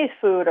Japanese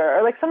food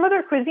or some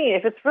other cuisine.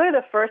 If it's really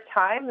the first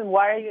time, then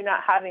why are you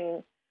not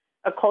having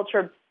a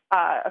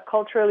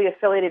culturally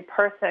affiliated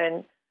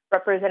person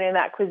representing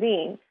that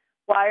cuisine?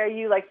 Why are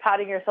you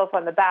patting yourself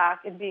on the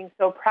back and being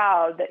so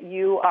proud that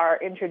you are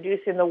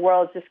introducing the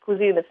world to this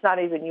cuisine that's not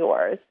even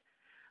yours?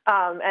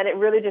 And it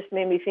really just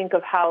made me think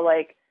of how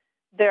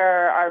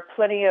there are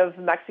plenty of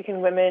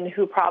Mexican women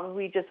who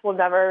probably just will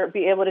never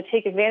be able to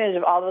take advantage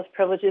of all those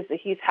privileges that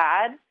he's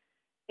had.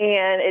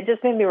 And it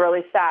just made me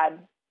really sad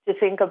to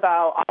think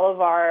about all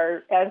of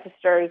our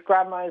ancestors,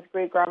 grandmas,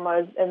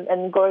 great-grandmas,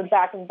 and going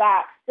back and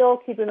back, still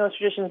keeping those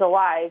traditions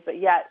alive, but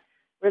yet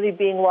really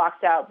being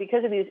locked out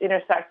because of these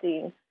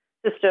intersecting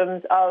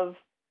systems of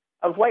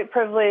white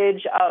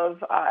privilege,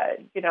 of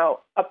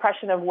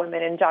oppression of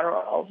women in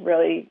general,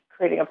 really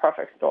creating a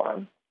perfect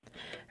storm.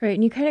 Right,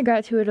 and you kind of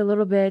got to it a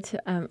little bit.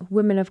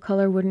 Women of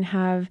color wouldn't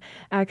have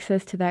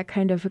access to that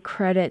kind of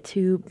credit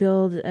to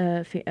build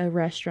a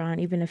restaurant,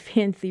 even a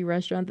fancy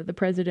restaurant that the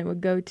president would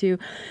go to.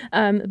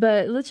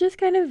 But let's just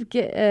kind of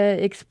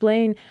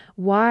explain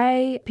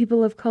why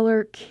people of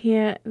color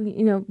can't,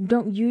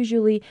 don't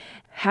usually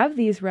have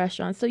these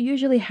restaurants. So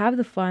usually have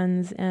the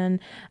funds and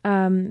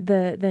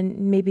the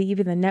maybe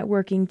even the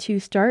networking to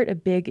start a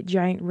big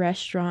giant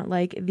restaurant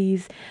like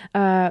these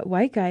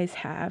white guys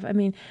have. I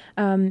mean,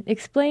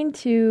 explain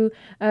to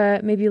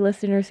maybe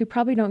listeners who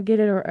probably don't get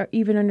it or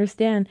even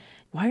understand,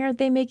 why aren't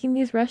they making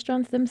these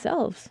restaurants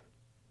themselves?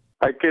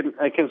 I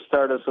can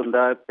start us on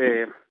that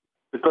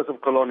because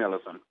of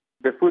colonialism.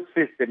 The food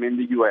system in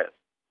the U.S.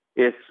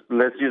 is,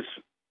 let's just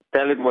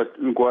tell it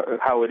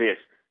how it is.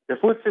 The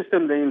food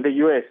system in the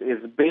U.S. is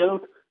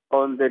built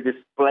on the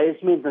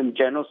displacement and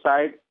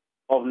genocide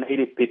of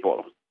Native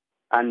people,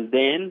 and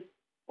then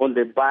on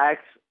the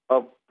backs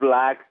of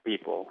Black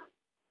people.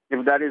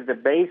 If that is the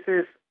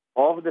basis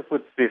of the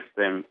food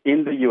system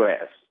in the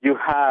U.S., you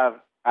have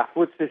a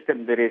food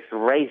system that is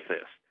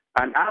racist.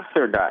 And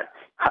after that,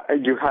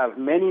 you have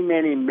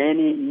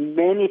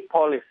many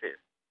policies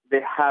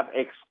that have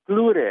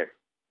excluded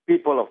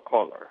people of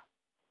color.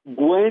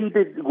 When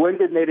did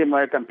Native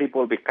American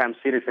people become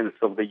citizens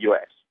of the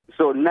U.S.?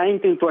 So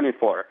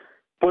 1924.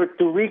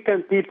 Puerto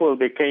Rican people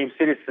became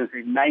citizens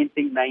in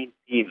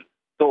 1919.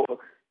 So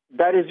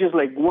that is just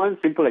one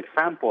simple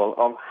example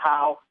of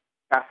how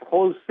a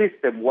whole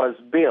system was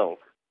built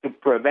to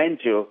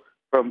prevent you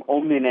from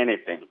owning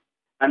anything.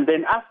 And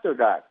then after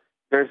that,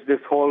 there's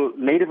this whole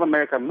Native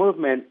American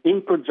movement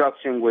in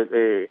conjunction with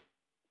a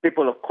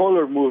people of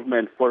color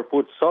movement for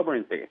food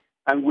sovereignty.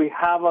 And we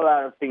have a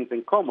lot of things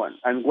in common.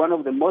 And one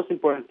of the most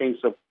important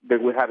things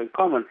that we have in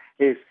common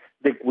is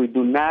that we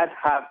do not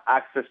have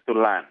access to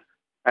land.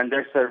 And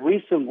there's a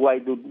reason why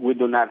we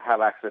do not have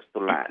access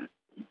to land.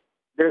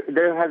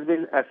 There has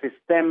been a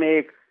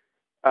systemic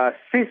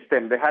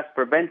system that has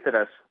prevented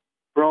us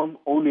from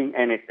owning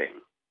anything.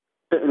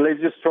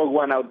 Let's just throw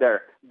one out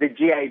there. The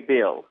GI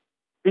Bill.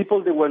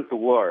 People that went to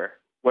war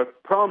were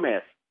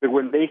promised that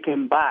when they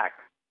came back,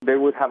 they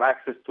would have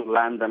access to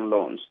land and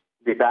loans.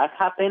 Did that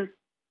happen?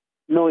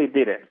 No, it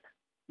didn't.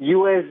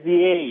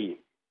 USDA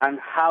and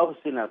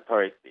Housing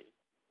Authority.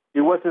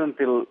 It wasn't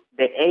until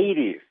the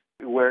 80s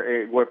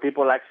where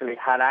people actually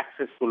had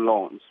access to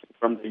loans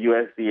from the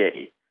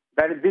USDA.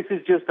 This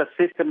is just a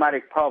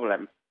systematic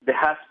problem that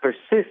has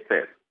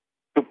persisted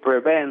to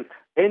prevent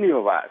any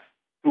of us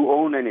to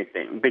own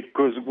anything.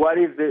 Because what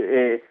is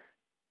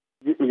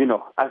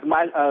as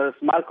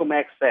Malcolm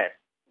X said,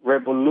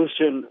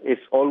 revolution is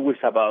always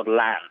about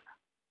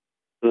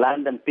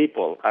land and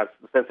people, as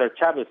Cesar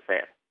Chavez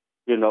said.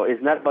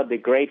 It's not about the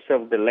grapes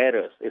of the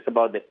lettuce, it's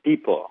about the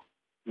people.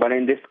 But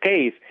in this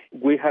case,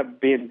 we have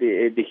been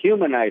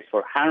dehumanized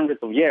for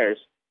hundreds of years.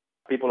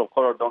 People of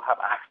color don't have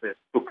access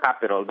to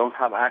capital, don't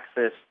have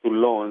access to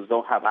loans,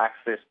 don't have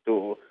access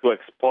to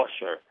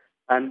exposure.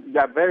 And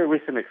a very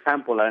recent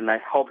example, and I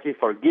hope he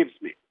forgives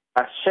me.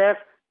 A chef,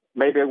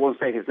 maybe I won't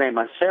say his name,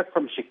 a chef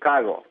from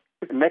Chicago,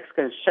 a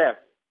Mexican chef,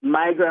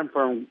 migrant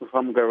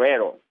from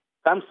Guerrero,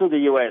 comes to the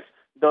U.S.,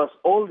 does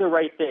all the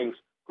right things,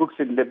 cooks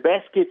in the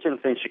best kitchens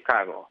in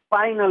Chicago,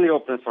 finally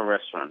opens a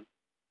restaurant,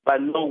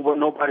 but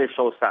nobody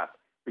shows up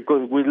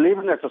because we live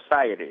in a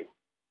society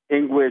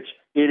in which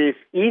it is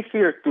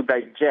easier to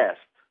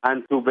digest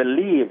and to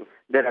believe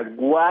that a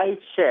white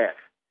chef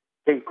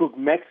can cook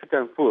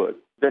Mexican food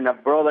than a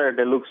brother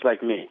that looks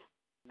like me.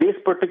 This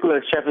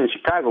particular chef in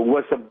Chicago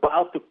was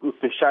about to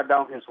shut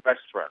down his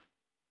restaurant.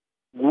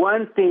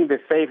 One thing that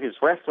saved his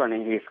restaurant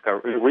and his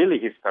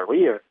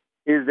career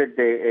is that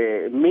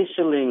the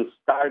Michelin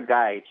star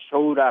guide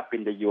showed up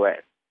in the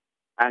U.S.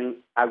 and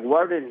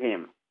awarded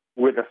him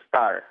with a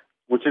star,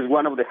 which is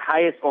one of the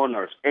highest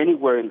honors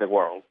anywhere in the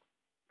world.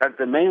 That's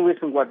the main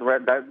reason why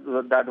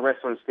that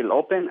restaurant is still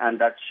open and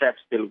that chef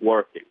still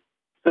working.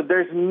 So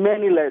there's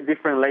many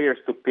different layers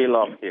to peel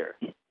off here.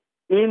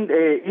 In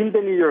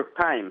the New York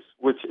Times,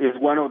 which is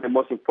one of the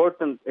most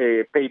important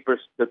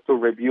papers to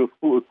review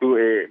food,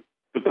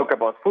 to talk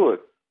about food,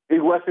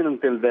 it wasn't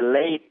until the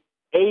late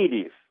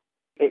 80s,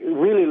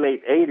 really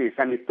late 80s,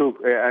 and it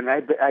took, and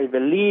I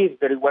believe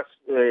that it was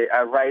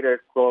a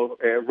writer called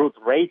Ruth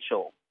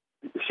Rachel.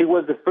 She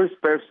was the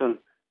first person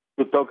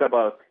to talk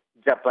about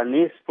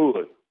Japanese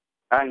food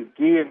and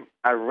give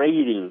a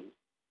rating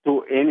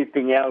to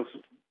anything else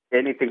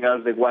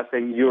that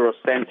wasn't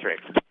Eurocentric.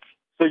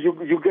 So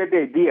you get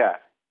the idea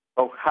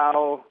of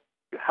how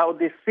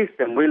this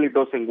system really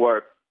doesn't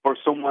work for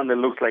someone that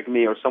looks like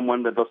me or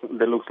someone that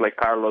looks like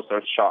Karlos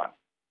or Sean.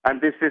 And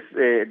this is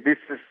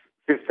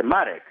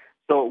systematic.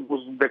 So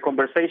the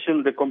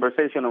conversation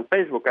on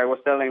Facebook, I was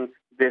telling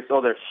this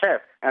other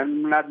chef,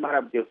 I'm not mad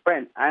at your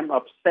friend. I'm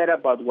upset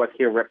about what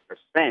he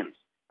represents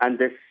and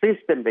the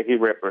system that he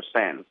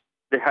represents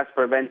that has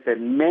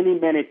prevented many,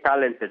 many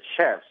talented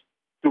chefs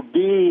to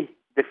be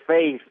the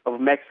face of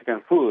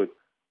Mexican food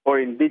or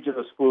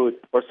indigenous food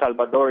or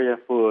Salvadorian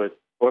food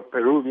or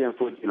Peruvian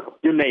food,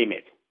 you name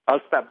it.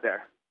 I'll stop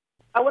there.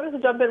 I wanted to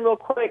jump in real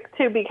quick,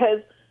 too,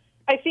 because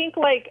I think,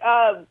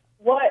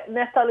 what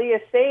Neftalí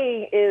is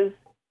saying is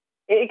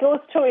it goes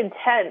to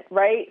intent,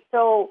 right?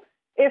 So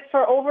if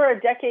for over a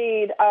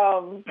decade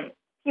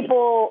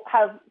people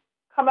have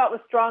come out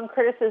with strong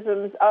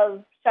criticisms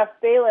of Chef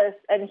Bayless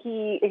and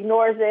he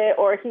ignores it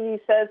or he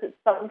says it's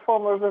some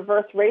form of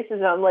reverse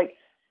racism,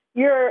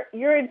 you're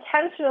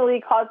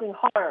intentionally causing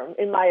harm,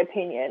 in my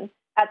opinion,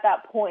 at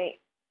that point.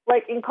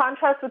 In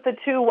contrast with the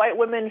two white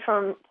women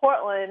from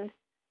Portland,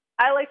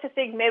 I like to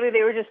think maybe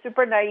they were just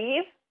super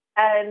naive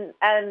and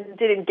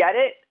didn't get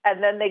it,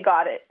 and then they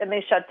got it, and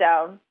they shut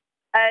down.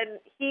 And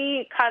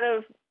he kind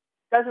of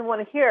doesn't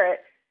want to hear it.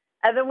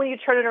 And then when you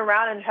turn it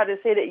around and try to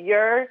say that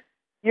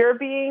you're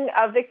being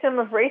a victim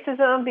of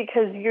racism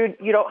because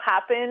you don't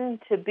happen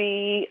to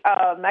be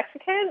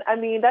Mexican, I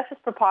mean, that's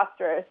just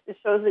preposterous. It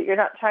shows that you're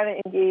not trying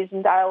to engage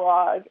in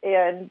dialogue,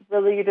 and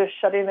really you're just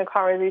shutting the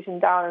conversation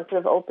down instead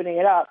of opening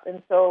it up.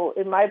 And so,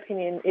 in my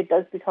opinion, it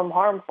does become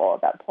harmful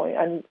at that point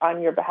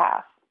on your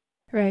behalf.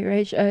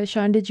 Right.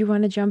 Sean, did you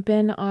want to jump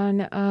in on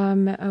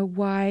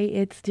why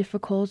it's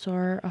difficult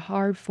or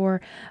hard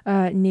for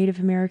Native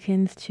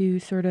Americans to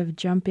sort of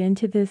jump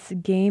into this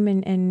game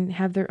and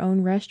have their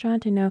own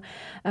restaurant? I know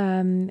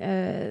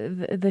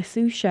the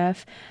Sioux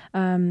chef,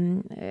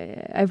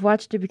 I've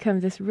watched it become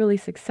this really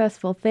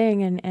successful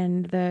thing,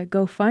 and the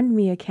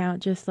GoFundMe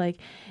account just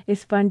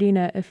is funding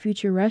a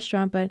future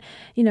restaurant. But,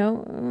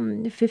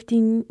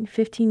 15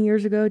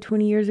 years ago,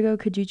 20 years ago,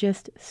 could you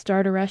just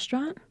start a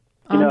restaurant?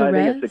 I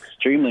think it's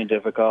extremely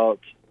difficult.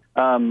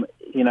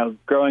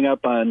 Growing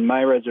up on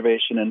my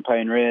reservation in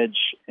Pine Ridge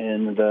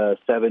in the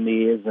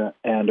 70s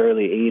and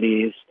early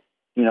 80s,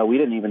 we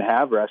didn't even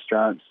have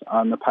restaurants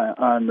on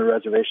the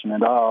reservation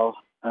at all.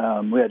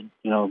 We had,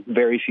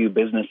 very few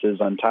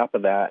businesses on top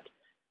of that.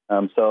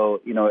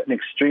 So, an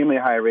extremely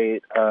high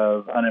rate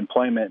of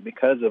unemployment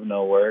because of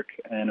no work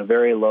and a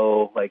very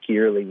low,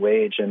 yearly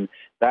wage. And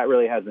that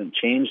really hasn't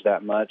changed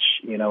that much,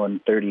 in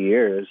 30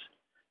 years,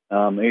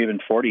 even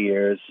 40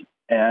 years.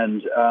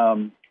 And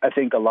I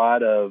think a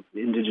lot of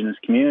indigenous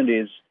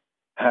communities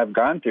have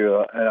gone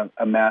through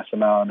a mass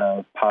amount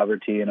of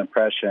poverty and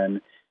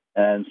oppression,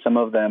 and some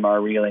of them are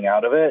reeling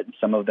out of it.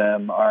 Some of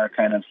them are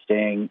kind of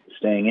staying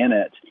in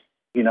it.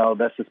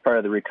 That's just part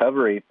of the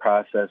recovery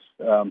process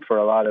for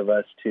a lot of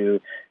us to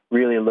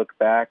really look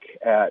back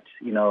at,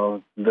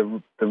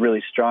 the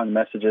really strong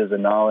messages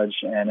and knowledge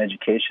and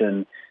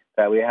education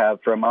that we have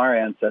from our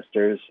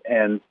ancestors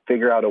and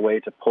figure out a way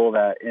to pull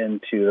that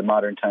into the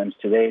modern times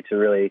today to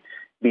really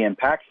be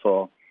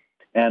impactful.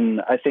 And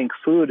I think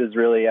food is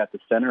really at the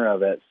center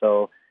of it.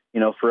 So,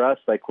 for us,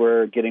 like,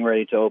 we're getting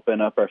ready to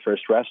open up our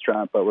first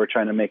restaurant, but we're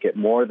trying to make it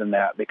more than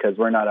that because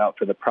we're not out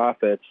for the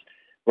profits.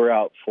 We're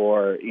out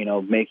for,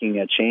 making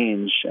a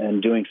change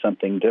and doing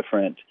something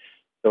different.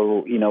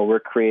 So, we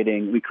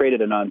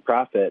created a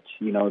nonprofit,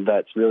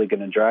 that's really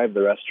going to drive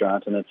the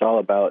restaurant. And it's all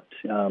about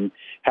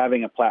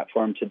having a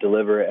platform to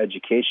deliver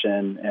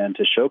education and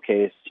to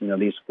showcase,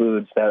 these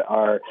foods that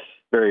are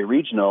very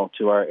regional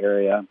to our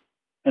area.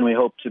 And we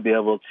hope to be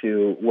able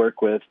to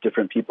work with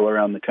different people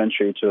around the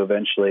country to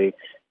eventually,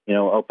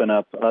 open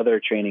up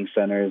other training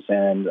centers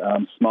and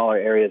smaller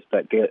areas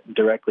that get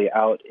directly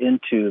out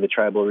into the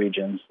tribal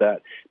regions,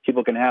 that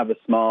people can have a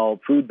small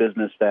food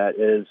business that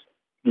is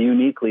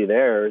uniquely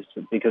theirs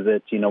because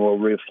it, will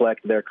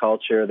reflect their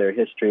culture, their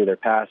history, their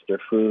past,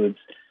 their foods,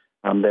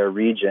 their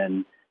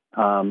region.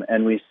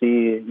 And we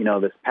see,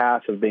 this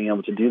path of being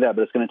able to do that,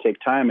 but it's going to take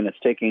time, and it's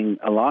taking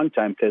a long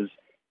time because,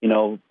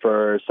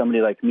 for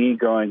somebody like me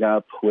growing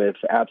up with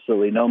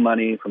absolutely no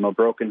money from a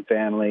broken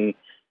family,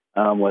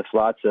 with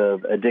lots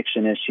of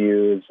addiction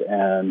issues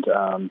and,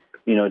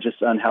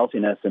 just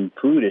unhealthiness and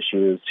food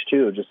issues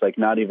too, just like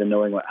not even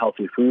knowing what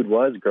healthy food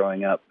was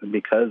growing up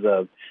because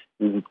of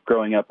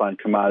growing up on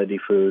commodity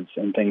foods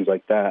and things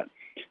like that,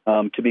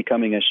 to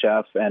becoming a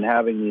chef and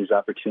having these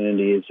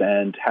opportunities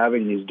and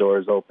having these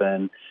doors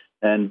open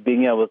and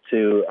being able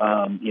to,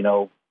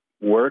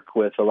 work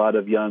with a lot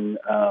of young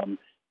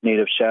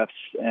Native chefs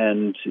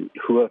and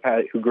who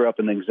grew up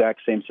in the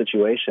exact same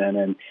situation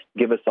and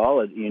give us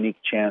all a unique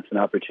chance and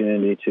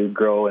opportunity to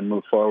grow and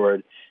move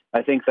forward.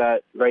 I think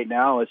that right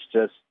now it's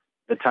just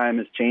the time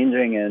is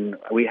changing and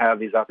we have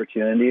these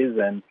opportunities,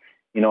 and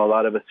a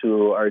lot of us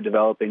who are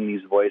developing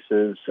these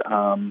voices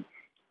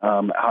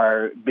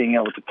are being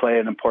able to play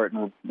an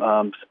important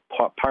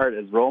part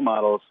as role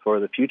models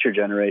for the future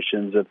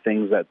generations of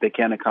things that they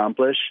can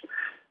accomplish.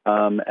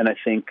 And I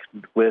think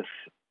with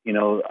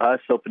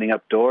us opening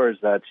up doors,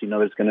 that,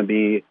 there's going to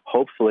be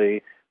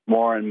hopefully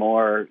more and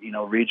more,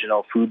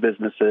 regional food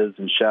businesses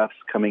and chefs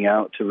coming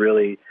out to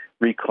really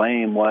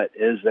reclaim what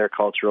is their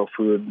cultural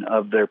food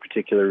of their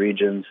particular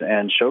regions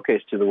and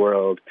showcase to the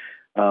world,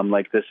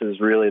 like this is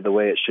really the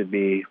way it should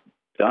be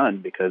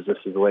done, because this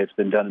is the way it's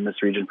been done in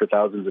this region for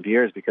thousands of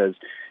years. Because,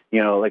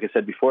 like I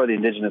said before, the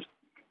indigenous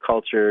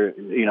culture,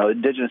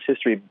 indigenous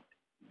history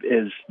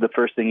is the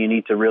first thing you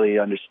need to really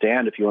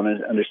understand if you want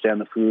to understand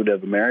the food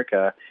of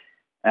America.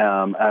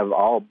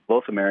 Of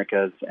both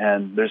Americas,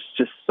 and there's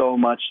just so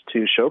much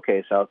to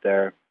showcase out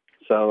there.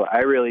 So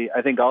I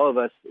think all of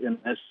us in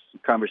this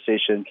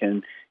conversation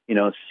can,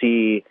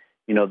 see,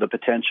 the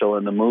potential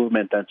and the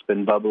movement that's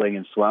been bubbling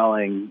and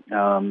swelling,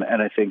 and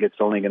I think it's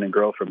only going to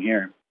grow from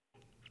here.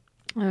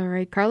 All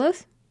right,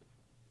 Karlos?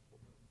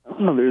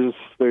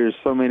 There's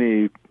so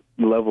many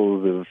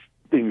levels of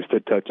things to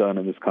touch on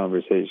in this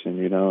conversation,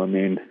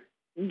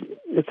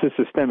 it's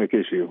a systemic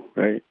issue,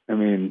 right?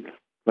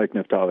 Like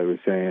Neftalí was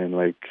saying,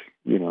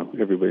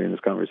 everybody in this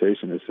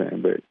conversation is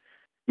saying, but,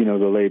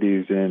 the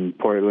ladies in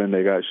Portland,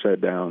 they got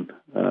shut down.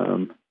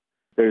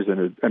 There's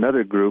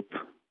another group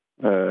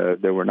that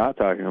we're not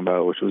talking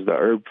about, which was the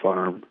Herb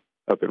Farm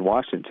up in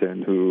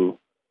Washington, who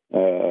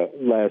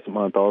last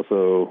month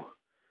also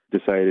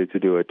decided to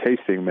do a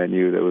tasting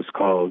menu that was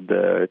called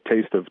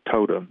Taste of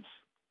Totems,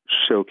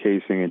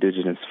 showcasing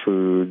indigenous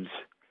foods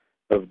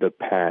of the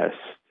past.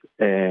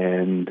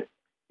 And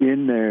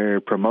in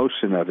their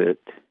promotion of it,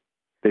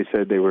 they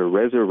said they were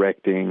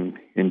resurrecting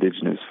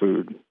indigenous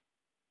food,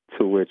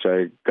 to which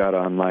I got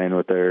online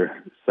with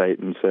their site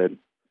and said,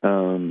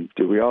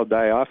 did we all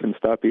die off and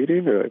stop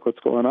eating? Or what's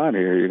going on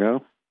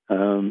here,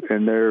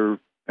 And their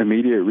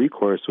immediate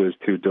recourse was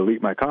to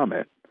delete my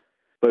comment.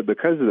 But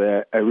because of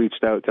that, I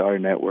reached out to our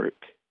network.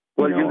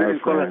 Well, you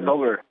didn't call us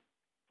over.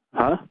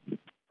 Huh?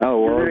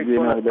 Oh, well, you didn't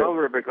call us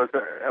over because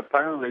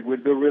apparently we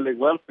do really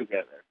well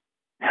together.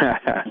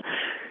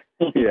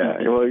 Yeah,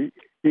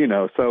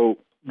 well, so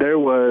there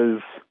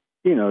was,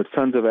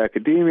 tons of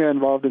academia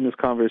involved in this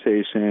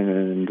conversation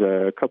and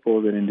a couple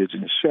of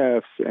indigenous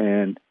chefs,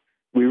 and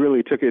we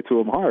really took it to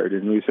them hard.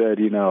 And we said,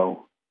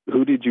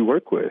 who did you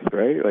work with,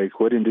 right? Like,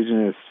 what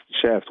indigenous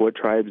chefs, what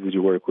tribes did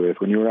you work with?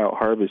 When you were out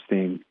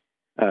harvesting,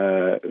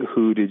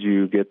 who did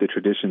you get the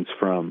traditions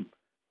from?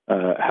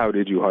 How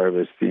did you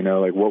harvest?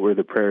 What were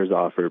the prayers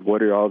offered?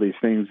 What are all these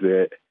things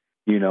that,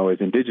 as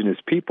indigenous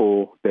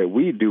people that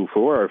we do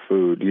for our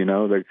food,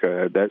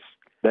 that's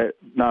that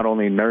not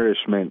only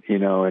nourishment,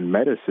 and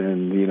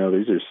medicine,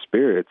 these are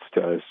spirits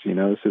to us,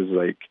 this is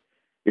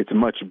it's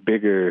much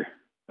bigger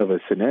of a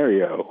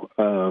scenario.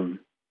 And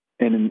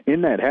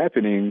in that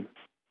happening,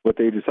 what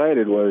they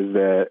decided was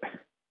that,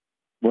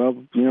 well,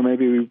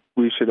 maybe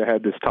we should have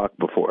had this talk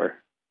before.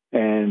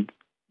 And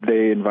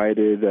they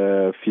invited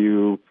a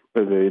few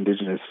of the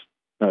indigenous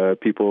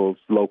people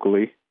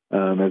locally,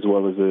 as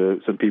well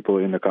as some people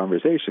in the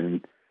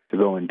conversation, to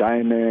go and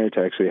dine there,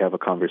 to actually have a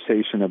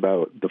conversation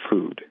about the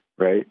food,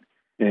 right?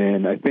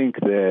 And I think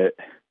that,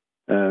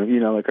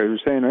 like I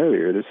was saying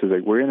earlier, this is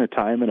we're in a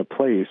time and a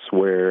place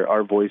where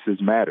our voices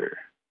matter,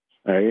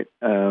 right?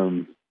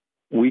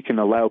 We can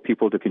allow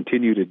people to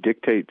continue to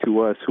dictate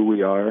to us who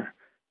we are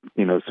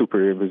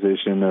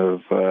superimposition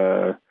of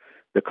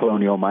the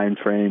colonial mind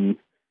frame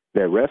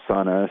that rests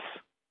on us.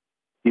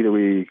 Either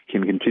we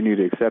can continue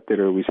to accept it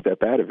or we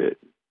step out of it.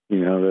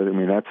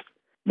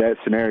 That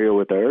scenario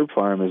with the herb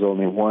farm is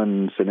only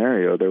one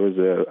scenario. There was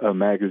a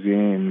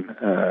magazine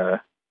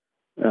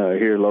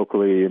here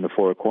locally in the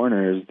Four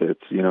Corners that's,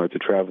 it's a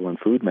travel and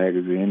food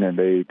magazine, and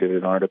they did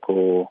an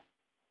article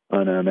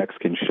on a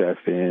Mexican chef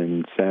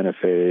in Santa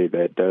Fe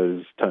that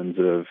does tons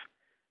of,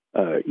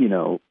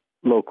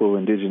 local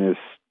indigenous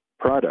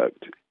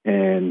product.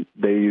 And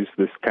they use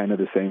this kind of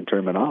the same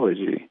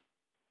terminology.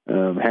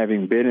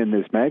 Having been in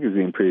this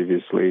magazine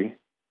previously,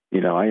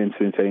 I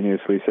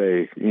instantaneously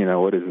say,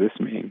 what does this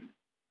mean?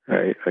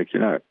 Right? Like,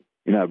 you're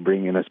not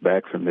bringing us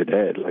back from the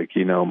dead. Like,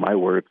 my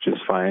work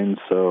just fine.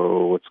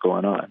 So what's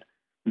going on?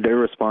 Their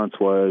response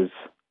was,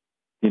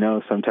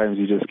 sometimes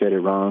you just get it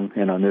wrong.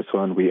 And on this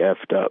one, we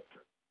effed up.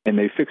 And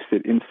they fixed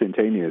it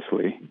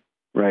instantaneously.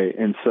 Right.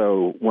 And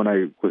so when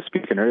I was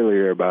speaking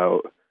earlier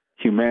about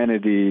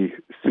humanity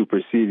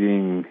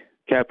superseding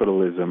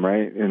capitalism,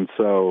 right? And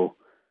so,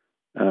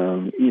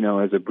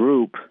 as a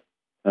group,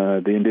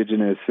 the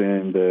indigenous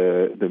and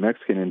the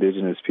Mexican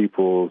indigenous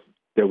people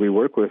that we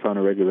work with on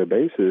a regular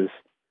basis,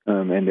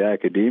 and the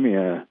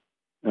academia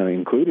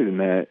included in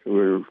that,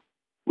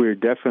 we're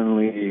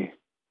definitely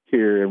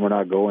here and we're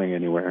not going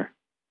anywhere.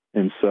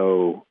 And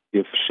so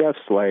if chefs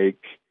like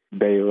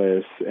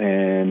Bayless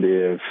and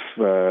if,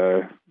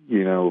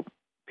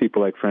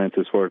 people like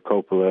Francis Ford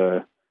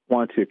Coppola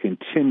want to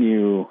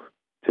continue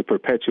to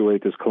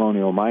perpetuate this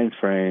colonial mind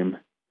frame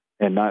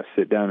and not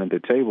sit down at the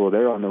table,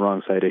 they're on the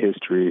wrong side of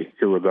history,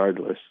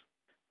 irregardless,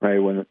 right?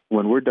 When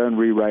we're done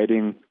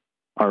rewriting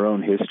our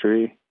own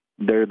history,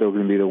 they're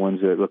going to be the ones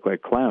that look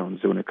like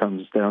clowns when it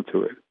comes down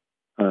to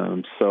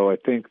it. So I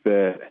think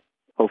that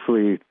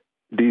hopefully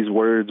these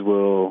words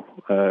will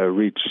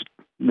reach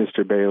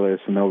Mr.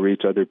 Bayless, and they'll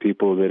reach other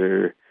people that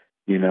are,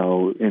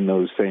 in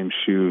those same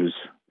shoes,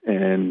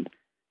 and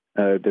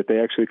that they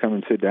actually come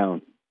and sit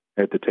down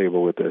at the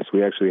table with us.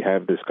 We actually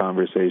have this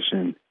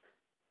conversation.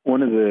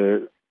 One of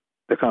the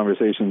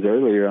conversations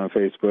earlier on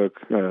Facebook,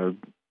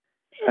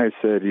 I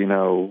said,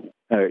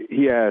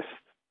 he asked,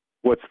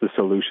 what's the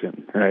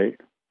solution, right?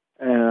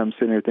 And I'm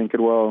sitting here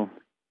thinking, well,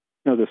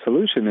 the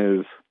solution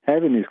is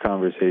having these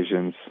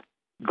conversations,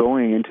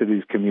 going into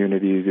these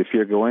communities. If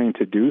you're going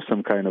to do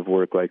some kind of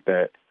work like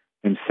that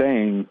and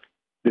saying,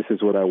 this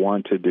is what I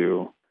want to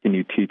do, can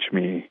you teach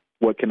me?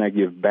 What can I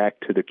give back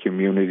to the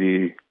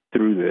community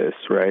through this,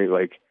 right?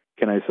 Like,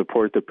 can I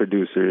support the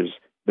producers,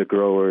 the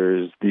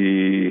growers,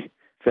 the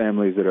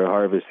families that are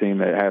harvesting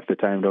that half the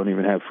time don't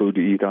even have food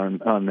to eat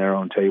on their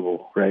own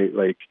table, right?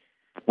 Like,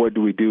 what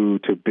do we do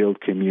to build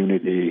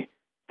community,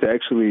 to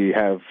actually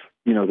have,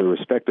 the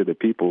respect of the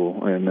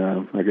people? And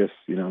I guess,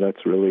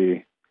 that's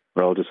really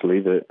where I'll just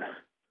leave it.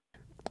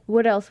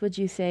 What else would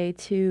you say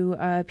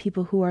to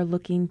people who are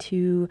looking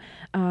to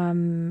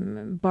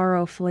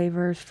borrow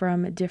flavors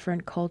from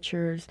different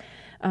cultures?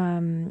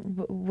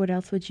 What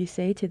else would you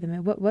say to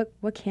them?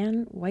 What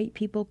can white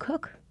people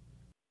cook?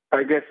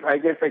 I guess I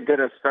get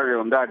us started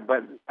on that,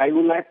 but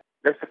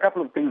there's a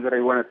couple of things that I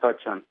want to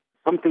touch on.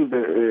 Something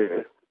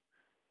that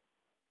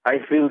I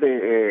feel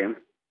that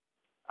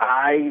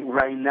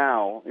right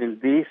now, in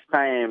this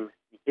time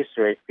in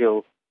history, I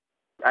feel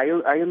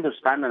I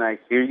understand and I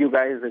hear you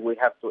guys that we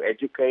have to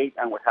educate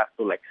and we have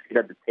to sit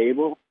at the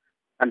table.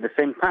 At the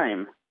same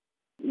time,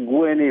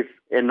 when is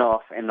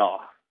enough?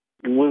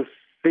 We'll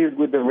sit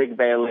with the Rick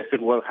Bayless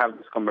and we'll have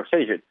this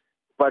conversation.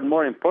 But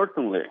more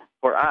importantly,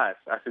 for us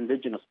as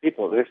Indigenous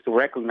people, is to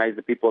recognize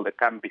the people that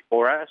come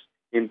before us.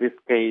 In this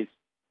case,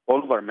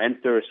 all of our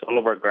mentors, all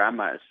of our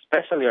grandmas,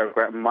 especially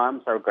our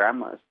moms, our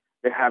grandmas,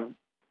 they have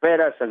fed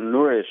us and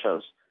nourished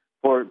us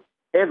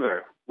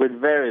forever with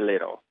very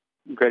little.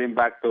 Getting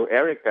back to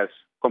Erica's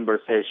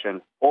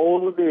conversation,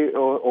 all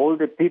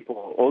the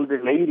people, all the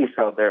ladies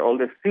out there, all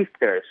the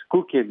sisters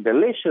cooking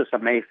delicious,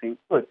 amazing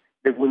food,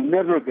 they will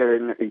never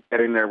get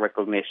in their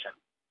recognition.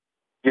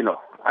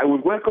 I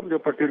would welcome the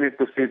opportunity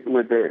to sit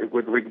with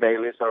Rick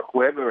Bayless or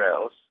whoever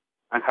else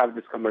and have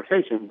this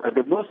conversation. But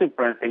the most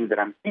important thing that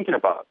I'm thinking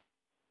about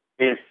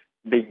is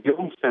the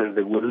youngsters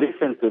that will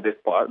listen to this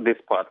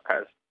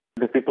podcast,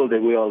 the people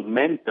that we all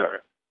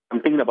mentor.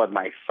 I'm thinking about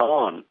my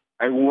son.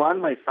 I want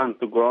my son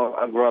to grow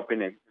up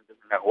in a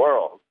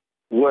world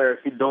where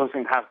he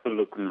doesn't have to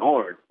look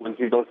north, when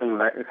he doesn't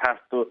have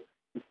to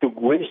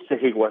wish that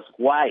he was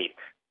white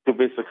to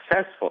be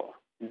successful.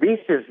 This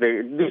is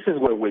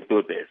where we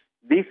do this.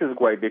 This is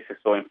why this is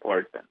so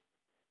important.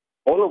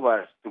 All of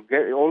us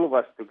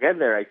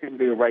together, I think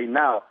that right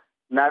now,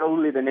 not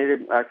only the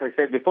Native, as I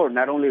said before,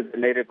 not only the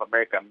Native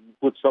American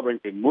food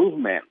sovereignty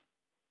movement,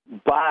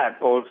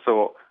 but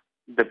also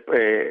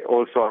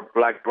our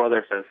Black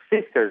brothers and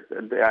sisters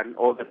and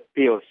all the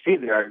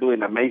POC that are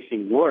doing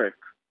amazing work.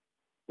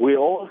 We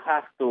all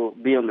have to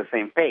be on the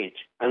same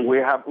page, and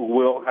we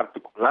all have to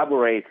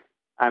collaborate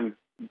and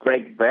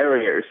break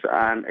barriers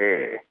and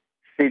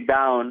sit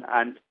down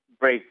and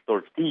break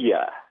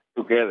tortilla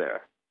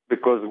together.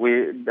 because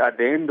at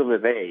the end of the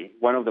day,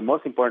 one of the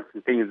most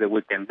important things that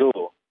we can do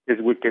is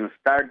we can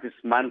start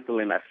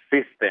dismantling a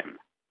system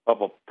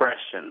of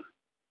oppression.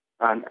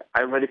 And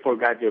I already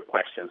forgot your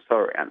question.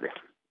 Sorry, Andy.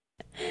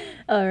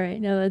 All right,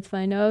 no, that's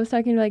fine. No, I was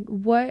talking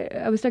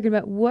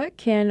about what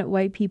can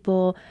white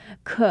people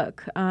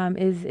cook?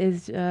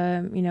 Is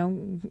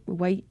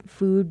white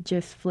food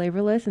just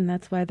flavorless, and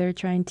that's why they're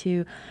trying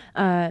to,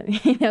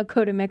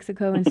 go to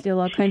Mexico and steal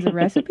all kinds of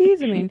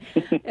recipes? I mean,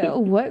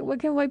 what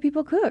can white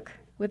people cook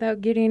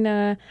without getting,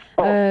 on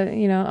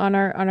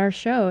our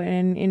show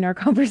and in our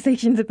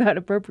conversations about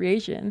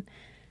appropriation?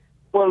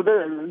 Well,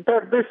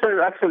 this is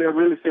actually a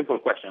really simple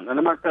question, and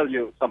I'm going to tell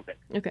you something.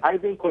 Okay.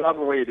 I've been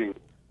collaborating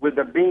with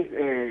a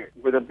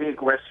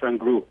big restaurant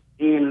group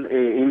in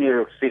New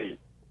York City.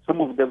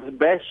 Some of the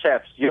best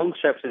chefs, young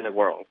chefs in the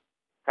world,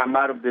 come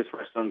out of this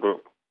restaurant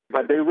group.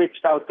 But they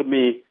reached out to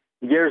me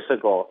years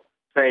ago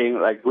saying,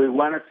 like, we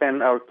want to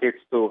send our kids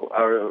to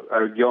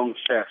our young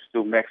chefs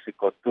to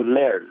Mexico to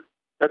learn.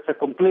 That's a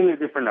completely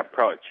different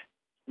approach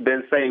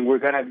than saying we're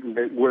gonna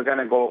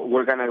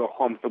go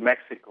home to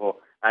Mexico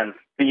and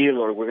steal,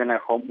 or we're gonna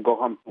go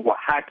home to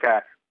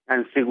Oaxaca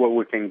and see what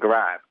we can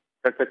grab.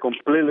 That's a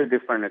completely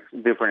different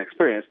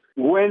experience.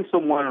 When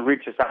someone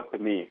reaches out to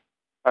me,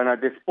 and at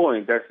this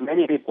point, there's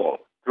many people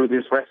through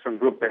this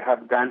restaurant group that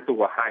have gone to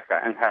Oaxaca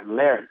and have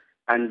learned,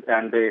 and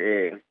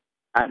their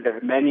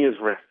menus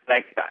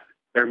reflect that.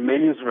 Their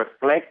menus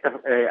reflect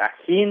a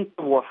hint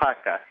of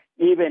Oaxaca,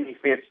 even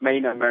if it's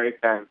main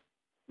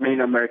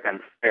American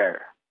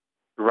fare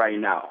right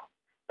now.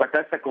 But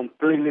that's a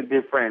completely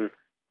different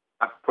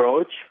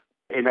approach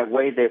in a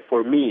way that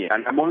for me,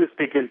 and I'm only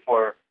speaking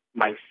for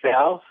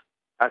myself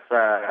as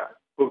a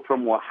cook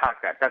from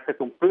Oaxaca, that's a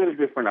completely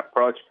different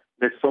approach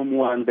than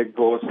someone that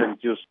goes and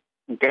just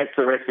gets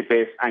the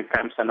recipes and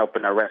comes and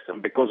open a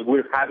restaurant, because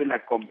we're having a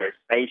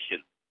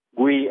conversation.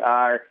 We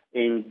are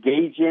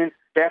engaging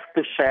chef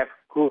to chef,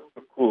 cook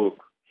to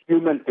cook,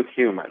 human to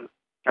human,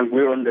 and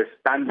we're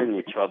understanding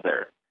each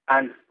other.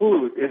 And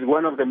food is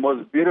one of the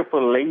most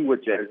beautiful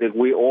languages that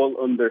we all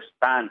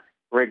understand,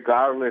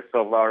 regardless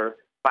of our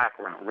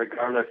background,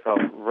 regardless of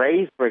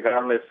race,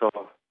 regardless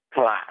of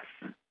class.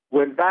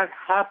 When that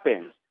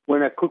happens,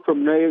 when a cook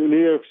from New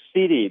York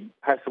City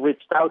has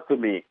reached out to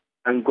me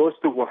and goes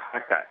to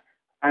Oaxaca,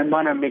 I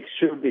want to make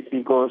sure that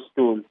he goes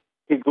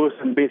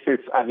and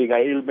visits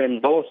Abigail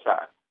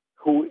Mendoza,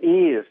 who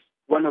is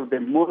one of the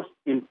most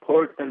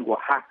important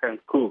Oaxacan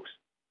cooks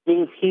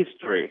in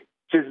history.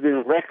 She's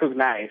been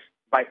recognized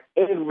by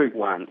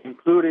everyone,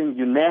 including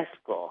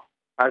UNESCO,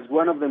 as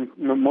one of the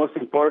most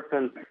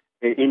important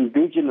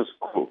indigenous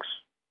cooks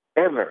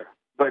ever.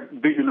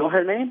 But do you know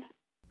her name?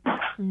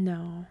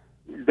 No.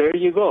 There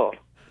you go.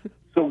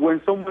 So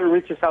when someone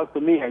reaches out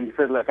to me and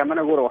says, like, I'm going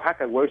to go to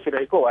Oaxaca, where should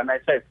I go? And I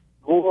said,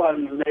 go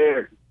and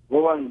learn,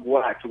 go and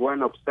watch, go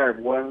and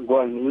observe,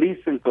 go and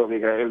listen to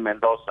Abigail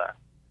Mendoza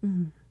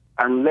and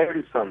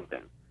learn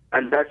something.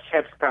 And that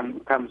chef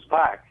comes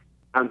back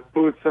and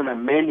puts on a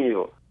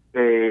menu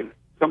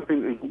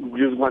something,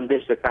 just one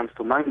dish that comes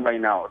to mind right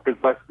now.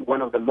 It was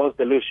one of the most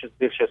delicious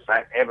dishes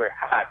I've ever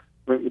had.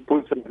 When it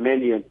puts on the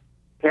menu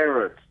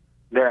carrots,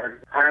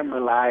 they're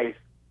caramelized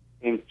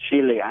in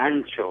chile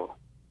ancho.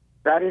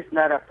 That is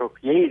not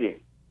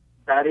appropriating.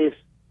 That is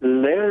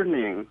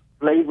learning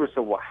flavors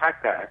of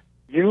Oaxaca,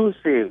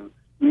 using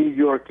New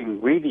York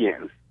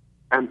ingredients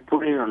and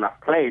putting it on a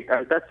plate.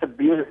 And that's a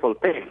beautiful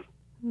thing.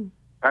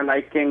 And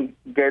I can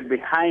get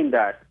behind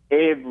that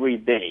every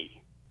day.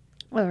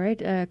 All right.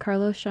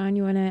 Karlos, Sean,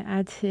 you want to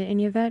add to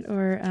any of that?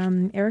 Or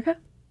Erica?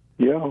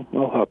 Yeah,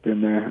 I'll hop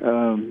in there.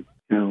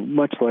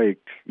 Much like,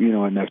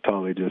 what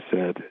Neftalí just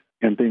said,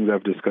 and things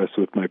I've discussed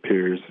with my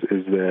peers,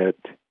 is that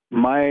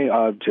my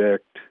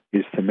object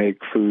is to make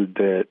food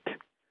that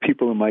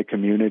people in my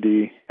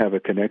community have a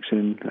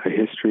connection, a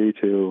history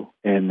to,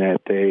 and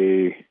that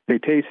they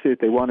taste it,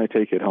 they want to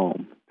take it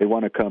home. They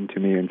want to come to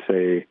me and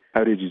say,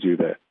 how did you do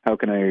that? How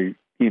can I,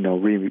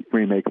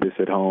 remake this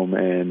at home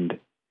and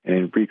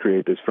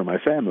recreate this for my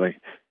family?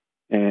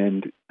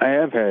 And I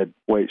have had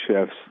white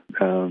chefs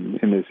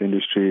in this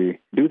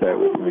industry do that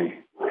with me.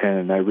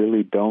 And I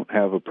really don't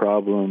have a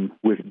problem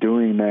with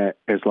doing that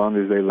as long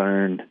as they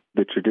learn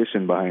the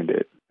tradition behind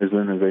it, as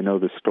long as they know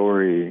the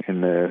story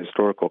and the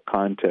historical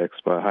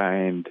context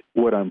behind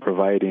what I'm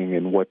providing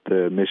and what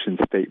the mission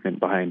statement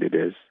behind it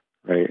is,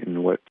 right?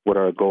 And what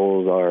our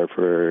goals are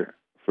for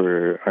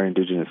our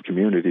indigenous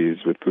communities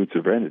with food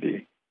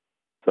sovereignty.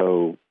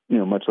 So,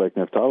 much like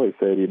Neftalí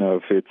said,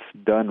 if it's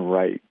done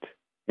right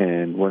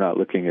and we're not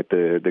looking at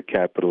the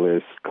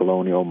capitalist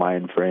colonial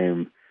mind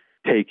frame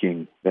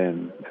taking,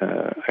 then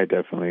I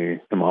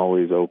definitely am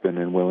always open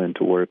and willing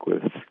to work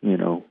with,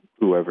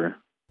 whoever.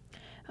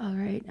 All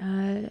right.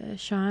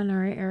 Sean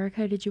or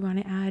Erica, did you want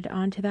to add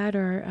on to that,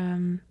 or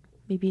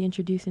maybe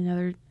introduce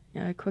another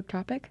quick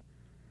topic?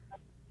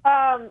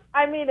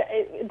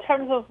 In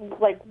terms of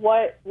like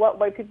what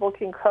white people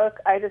can cook,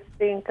 I just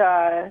think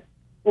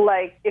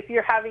if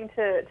you're having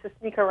to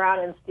sneak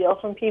around and steal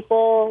from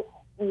people,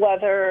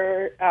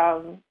 whether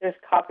there's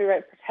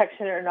copyright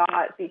protection or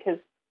not, because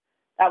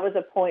that was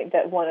a point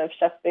that one of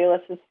Chef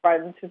Bayless's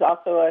friends, who's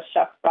also a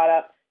chef, brought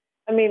up.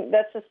 I mean,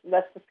 that's just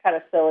kind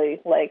of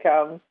silly. Like,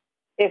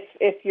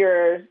 if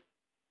you're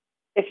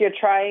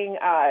trying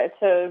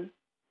to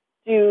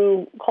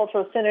do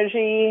cultural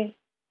synergy,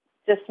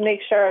 just make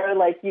sure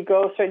like you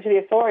go straight to the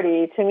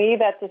authority. To me,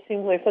 that just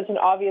seems like such an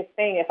obvious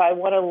thing. If I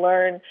want to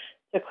learn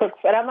to cook,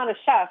 and I'm not a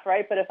chef,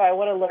 right? But if I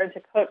want to learn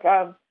to cook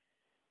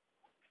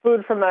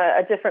food from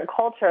a different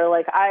culture,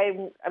 like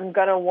I'm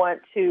gonna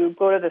want to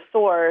go to the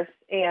source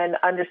and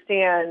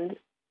understand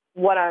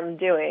what I'm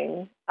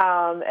doing.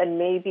 And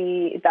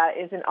maybe that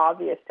isn't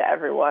obvious to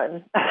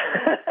everyone,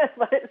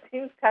 but it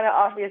seems kind of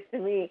obvious to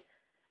me.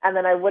 And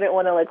then I wouldn't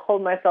want to like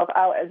hold myself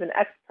out as an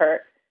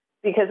expert,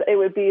 because it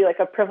would be like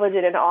a privilege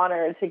and an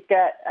honor to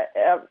get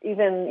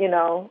even,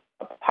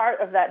 a part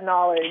of that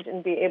knowledge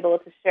and be able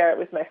to share it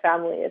with my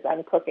family as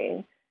I'm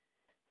cooking.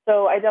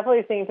 So I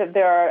definitely think that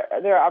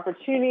there are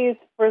opportunities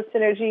for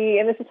synergy,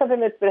 and this is something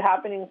that's been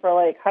happening for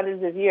like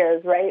hundreds of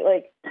years, right?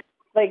 Like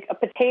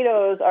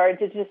potatoes are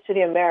indigenous to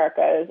the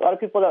Americas. A lot of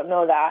people don't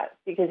know that,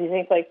 because you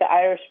think like the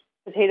Irish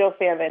potato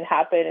famine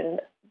happened,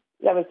 and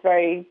that was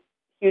very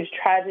huge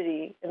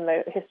tragedy in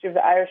the history of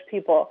the Irish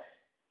people.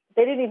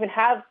 They didn't even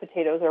have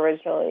potatoes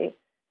originally.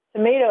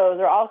 Tomatoes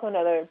are also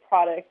another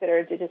product that are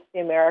indigenous to the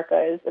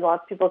Americas, and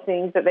lots of people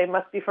think that they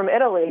must be from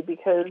Italy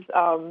because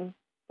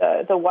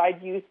the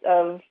wide use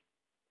of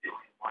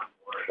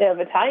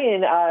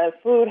Italian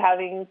food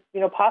having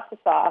pasta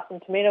sauce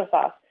and tomato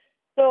sauce.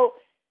 So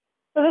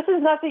this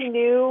is nothing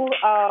new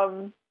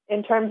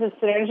in terms of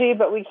synergy,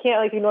 but we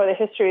can't like ignore the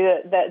history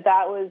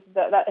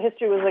that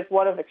history was like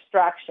one of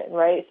extraction,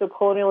 right? So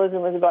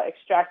colonialism was about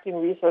extracting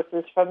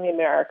resources from the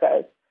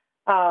Americas,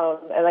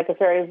 and like a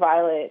very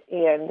violent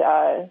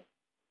and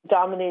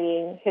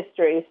dominating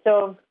history.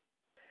 So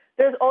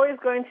there's always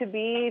going to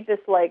be this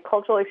like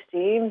cultural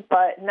exchange,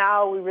 but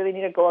now we really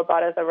need to go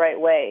about it the right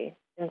way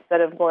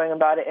instead of going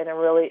about it in a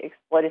really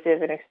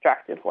exploitative and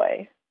extractive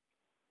way.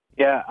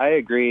 Yeah, I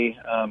agree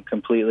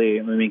completely.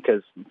 I mean,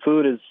 because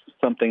food is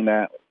something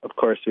that, of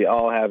course, we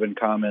all have in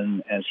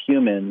common as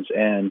humans.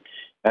 And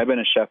I've been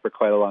a chef for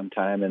quite a long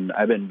time, and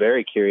I've been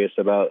very curious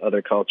about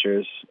other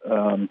cultures.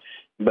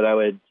 But I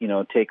would,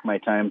 take my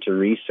time to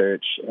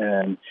research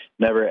and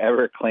never,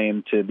 ever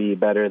claim to be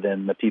better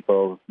than the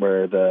people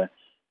where the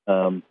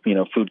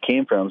food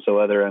came from. So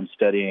whether I'm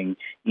studying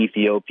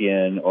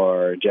Ethiopian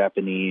or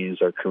Japanese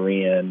or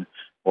Korean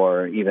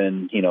or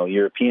even,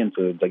 European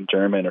foods like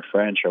German or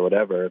French or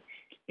whatever,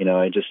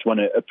 I just want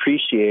to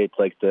appreciate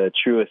like the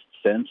truest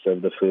sense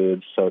of the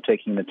foods. So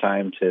taking the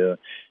time to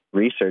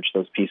research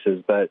those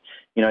pieces. But,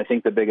 I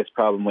think the biggest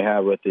problem we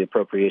have with the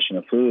appropriation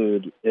of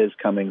food is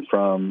coming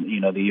from,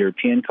 the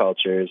European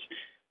cultures.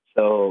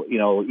 So,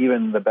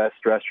 even the best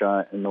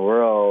restaurant in the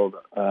world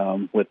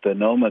with the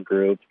Noma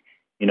group,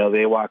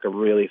 they walk a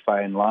really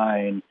fine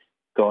line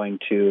going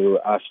to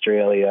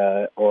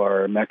Australia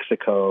or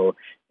Mexico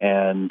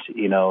and,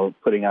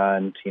 putting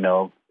on,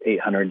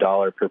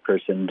 $800 per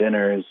person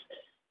dinners.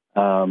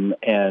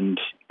 And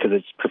because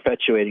it's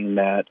perpetuating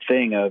that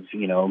thing of,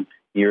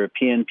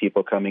 European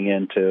people coming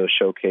in to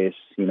showcase,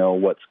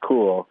 what's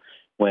cool,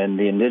 when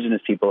the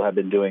indigenous people have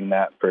been doing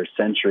that for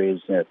centuries,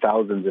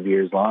 thousands of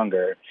years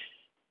longer.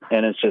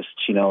 And it's just,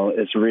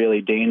 it's really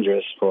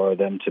dangerous for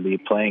them to be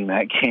playing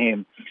that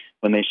game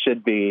when they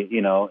should be,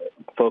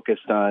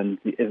 focused on,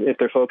 if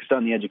they're focused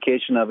on the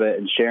education of it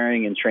and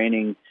sharing and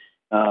training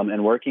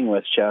and working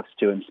with chefs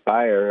to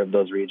inspire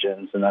those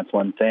regions. And that's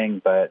one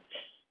thing. But,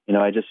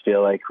 I just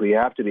feel like we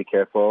have to be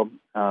careful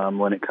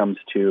when it comes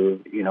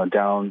to,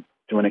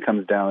 when it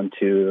comes down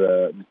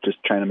to just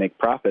trying to make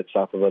profits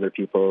off of other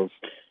people's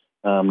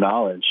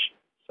knowledge.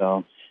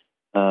 So,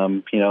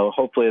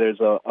 hopefully there's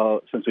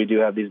since we do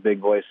have these big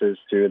voices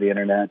through the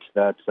internet,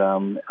 that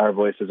our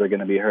voices are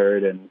going to be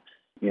heard, and,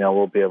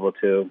 we'll be able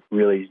to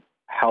really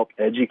help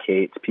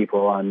educate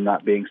people on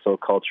not being so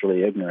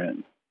culturally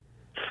ignorant.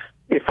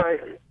 If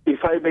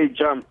I may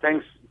jump,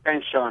 thanks,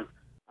 Sean.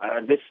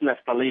 This is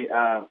Neftalí.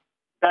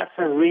 That's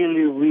a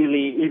really,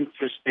 really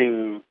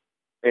interesting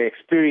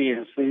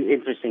experience,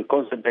 interesting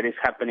concept that is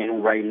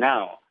happening right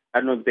now. I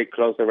don't know if they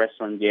closed the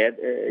restaurant yet.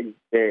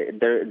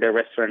 The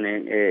restaurant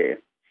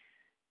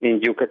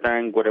in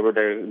Yucatan, whatever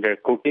they're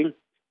cooking.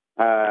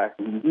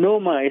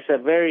 Noma is a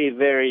very,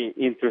 very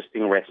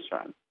interesting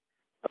restaurant.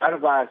 A lot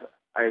of us,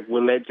 I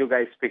will let you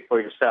guys speak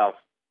for yourself.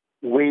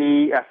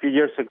 A few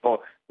years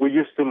ago, we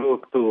used to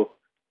look to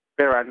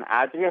Terra and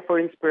Adria for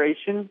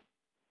inspiration,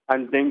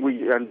 and then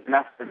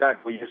after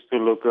that, we used to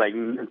look like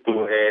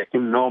to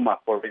Noma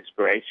for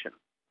inspiration,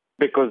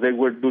 because they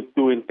were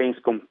doing things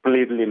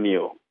completely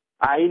new.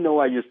 I know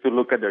I used to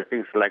look at their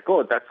things like,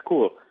 oh, that's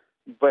cool.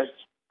 But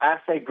as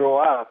I grow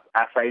up,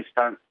 as I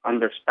start to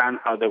understand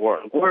how the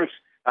world works,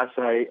 as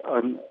I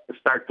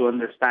start to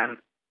understand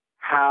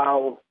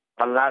how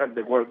a lot of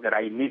the work that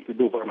I need to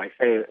do for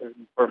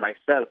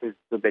myself is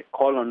to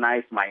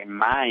decolonize my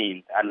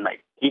mind and my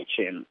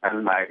kitchen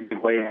and the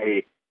way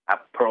I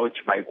approach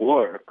my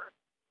work,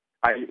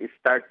 I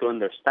start to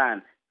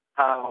understand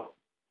how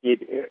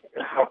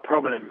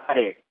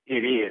problematic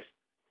it is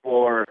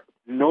for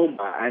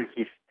Noma and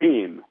his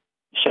team,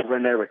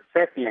 Sherman and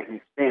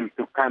his team,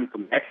 to come to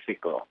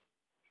Mexico,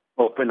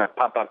 open a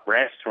pop-up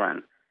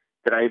restaurant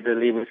that I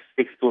believe is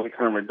 $600 to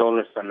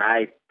 $800 a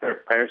night per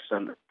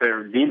person,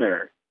 per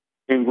dinner,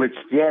 in which,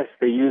 yes,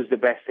 they use the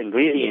best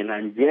ingredient,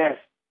 and yes,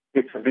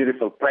 it's a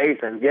beautiful place,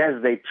 and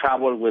yes, they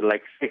travel with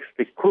like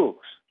 60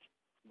 cooks.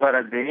 But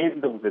at the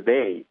end of the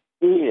day,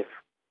 if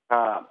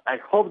I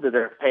hope that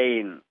they're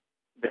paying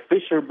the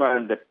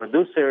fishermen, the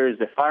producers,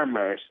 the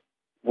farmers,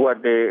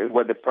 what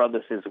the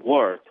produce is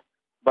worth.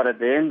 But at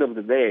the end of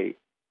the day,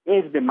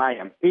 if the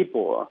Mayan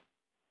people,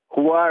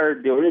 who are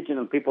the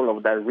original people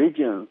of that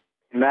region,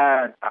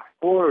 cannot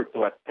afford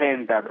to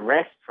attend that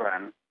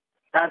restaurant,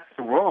 that's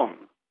wrong.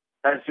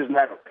 That's just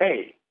not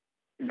okay.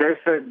 There's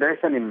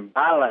an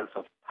imbalance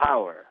of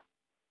power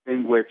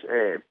in which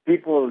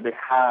people they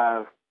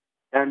have,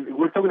 and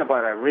we're talking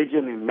about a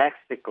region in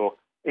Mexico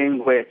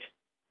in which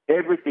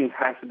everything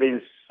has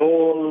been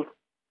sold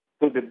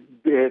to the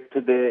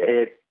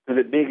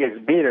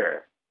biggest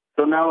bidder.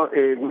 So now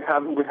we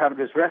have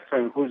this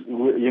restaurant who's,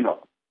 you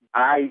know,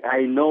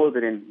 I know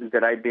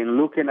that I've been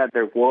looking at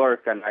their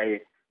work and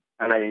I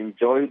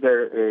enjoy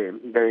their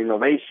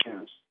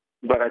innovations.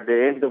 But at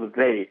the end of the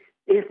day,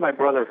 if my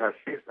brothers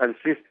and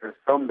sisters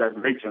from that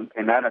region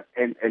cannot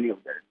attend any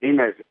of their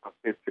dinners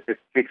because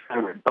it's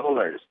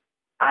 $600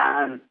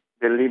 and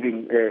the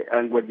living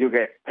and what you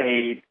get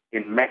paid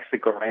in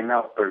Mexico right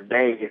now per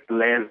day is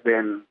less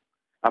than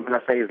 $7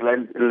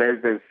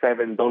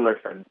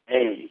 a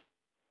day.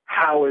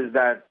 How is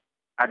that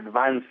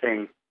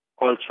advancing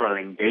cultural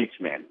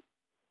engagement?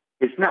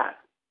 It's not.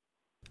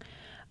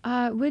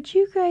 Would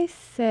you guys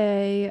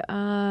say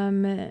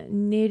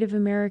Native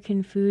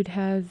American food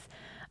has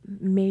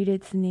made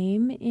its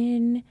name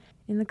in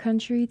the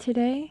country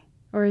today?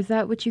 Or is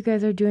that what you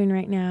guys are doing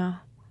right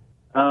now?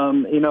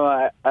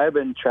 I've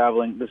been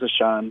traveling. This is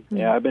Sean. Mm-hmm.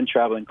 Yeah, I've been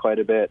traveling quite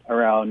a bit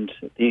around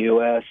the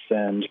U.S.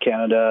 and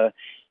Canada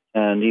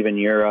and even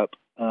Europe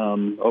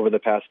over the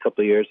past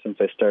couple of years since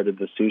I started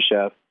the Sioux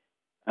Chef.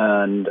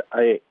 And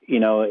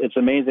it's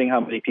amazing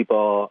how many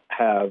people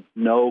have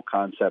no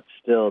concept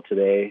still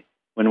today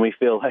when we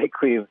feel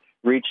like we've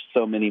reached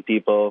so many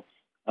people.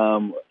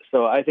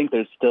 So I think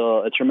there's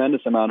still a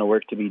tremendous amount of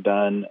work to be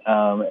done,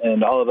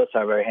 and all of us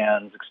have our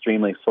hands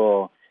extremely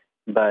full.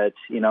 But,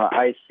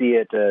 I see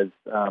it as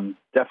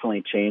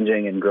definitely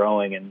changing and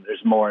growing, and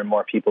there's more and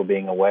more people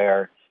being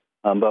aware.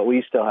 But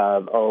we still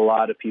have a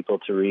lot of people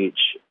to reach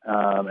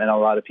and a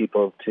lot of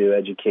people to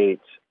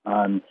educate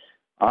on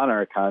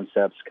our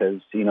concepts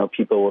because,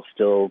 people will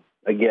still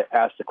get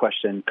asked the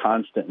question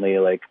constantly,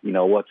 like,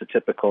 what's a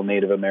typical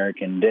Native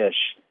American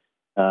dish?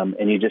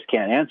 And you just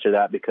can't answer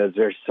that because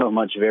there's so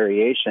much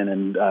variation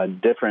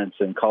and difference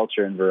in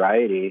culture and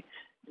variety.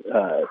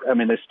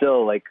 There's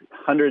still like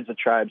hundreds of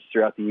tribes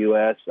throughout the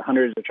U.S.,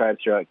 hundreds of tribes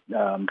throughout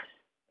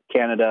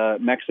Canada.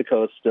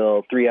 Mexico is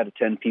still 3 out of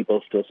 10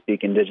 people still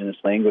speak indigenous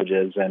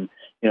languages. And,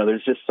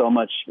 there's just so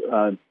much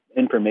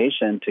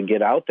information to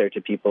get out there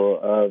to people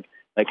of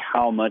like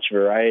how much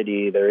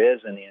variety there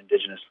is in the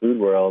indigenous food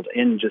world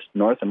in just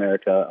North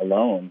America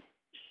alone.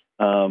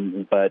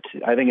 But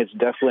I think it's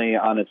definitely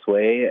on its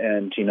way.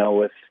 And,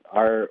 with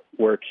our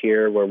work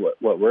here,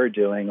 what we're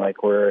doing,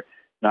 like we're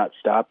not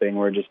stopping.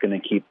 We're just going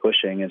to keep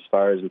pushing as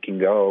far as we can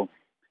go.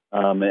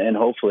 And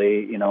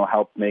hopefully,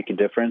 help make a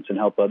difference and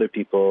help other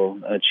people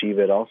achieve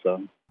it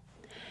also.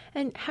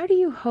 And how do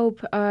you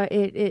hope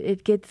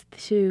it gets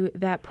to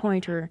that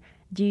point, or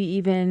do you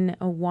even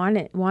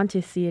want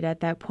to see it at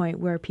that point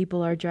where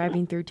people are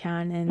driving through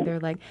town and they're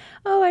like,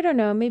 oh, I don't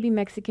know, maybe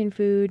Mexican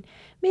food,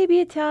 maybe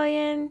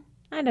Italian,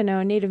 I don't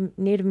know,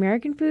 Native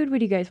American food? What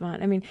do you guys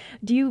want? I mean,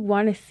 do you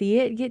want to see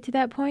it get to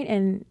that point?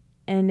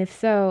 And if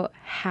so,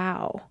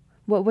 how?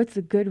 What's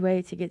a good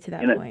way to get to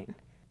that point?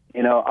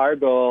 Our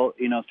goal,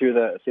 through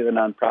the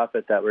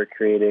nonprofit that we're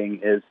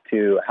creating is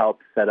to help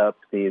set up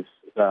these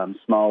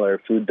smaller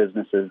food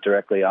businesses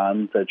directly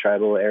on the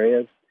tribal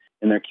areas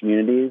in their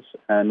communities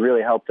and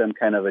really help them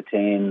kind of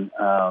attain,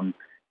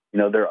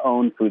 their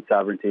own food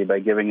sovereignty by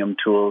giving them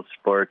tools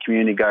for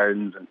community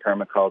gardens and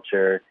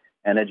permaculture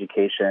and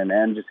education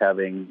and just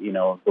having,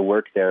 the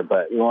work there.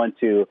 But we want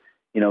to,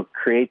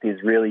 create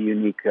these really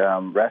unique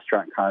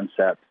restaurant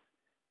concepts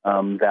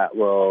that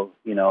will,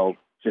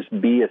 just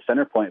be a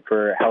center point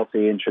for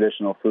healthy and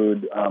traditional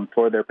food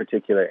for their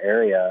particular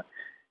area.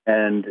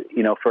 And,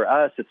 for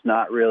us, it's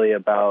not really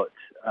about,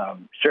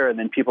 and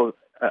then people,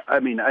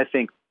 I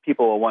think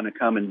people will want to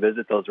come and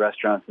visit those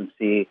restaurants and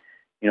see,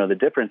 the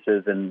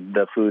differences in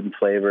the food and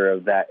flavor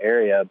of that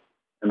area,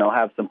 and they'll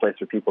have some place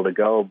for people to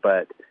go.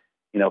 But,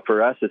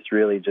 for us, it's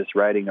really just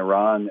righting a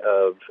wrong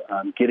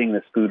of getting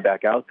this food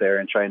back out there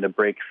and trying to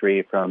break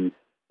free from,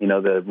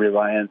 the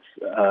reliance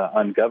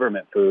on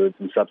government foods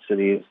and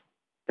subsidies,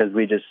 because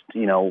we just,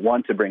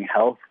 want to bring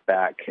health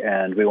back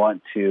and we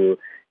want to,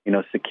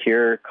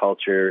 secure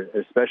culture,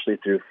 especially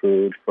through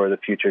food for the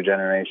future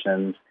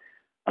generations.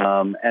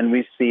 And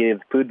we see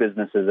food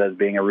businesses as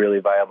being a really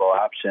viable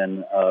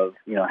option of,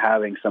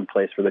 having some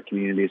place for the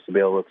communities to be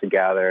able to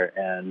gather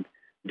and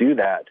do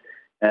that.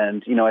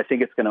 And, I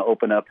think it's going to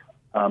open up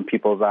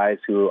people's eyes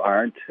who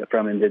aren't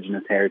from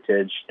Indigenous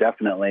heritage,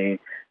 definitely.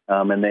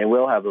 And they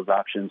will have those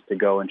options to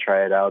go and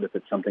try it out if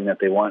it's something that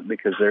they want,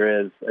 because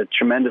there is a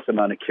tremendous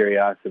amount of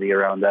curiosity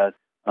around us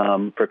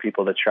for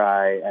people to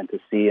try and to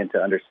see and to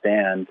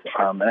understand.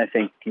 And I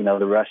think,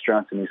 the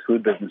restaurants and these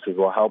food businesses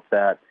will help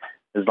that,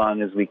 as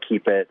long as we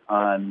keep it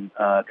on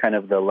kind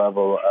of the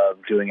level of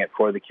doing it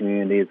for the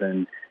communities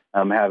and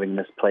having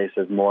this place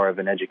as more of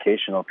an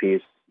educational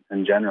piece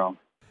in general.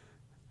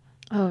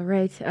 All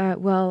right.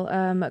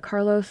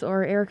 Karlos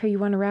or Erica, you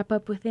want to wrap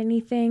up with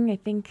anything? I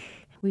think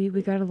we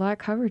got a lot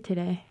covered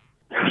today.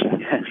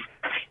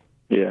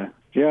 Yeah.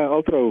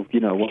 I'll throw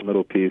one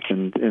little piece,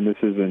 and this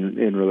is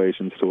in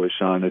relations to what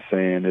Sean is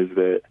saying, is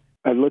that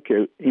I look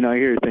at I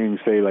hear things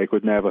say like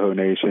with Navajo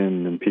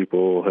Nation, and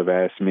people have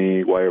asked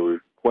me why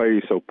are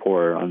you so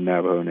poor on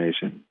Navajo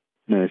Nation,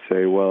 and I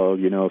say, well,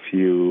 if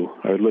you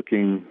are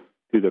looking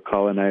through the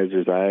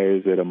colonizer's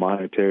eyes at a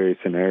monetary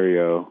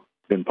scenario,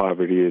 then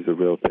poverty is a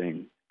real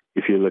thing.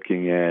 If you're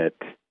looking at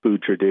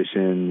food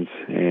traditions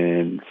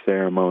and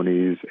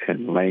ceremonies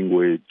and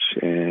language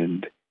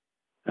and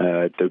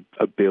the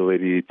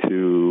ability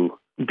to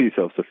be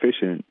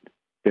self-sufficient,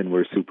 then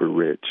we're super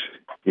rich,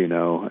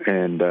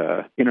 And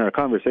in our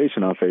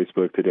conversation on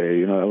Facebook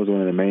today, that was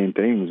one of the main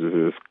things,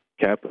 is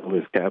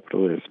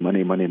capitalist,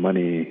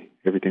 money,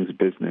 everything's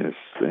business.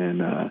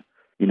 And,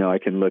 I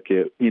can look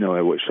at,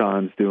 at what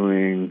Sean's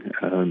doing.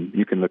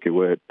 You can look at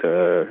what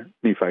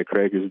Nephi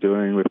Craig is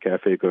doing with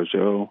Cafe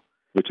Gojo,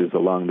 which is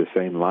along the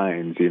same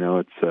lines.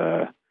 It's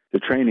the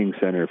training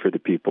center for the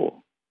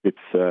people. It's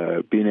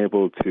being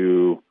able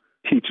to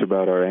teach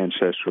about our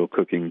ancestral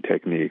cooking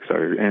techniques,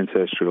 our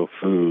ancestral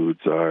foods,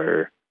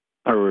 our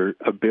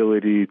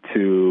ability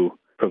to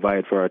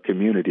provide for our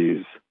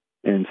communities.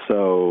 And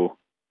so,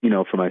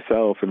 for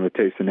myself and with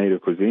Taste of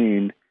Native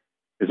Cuisine,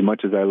 as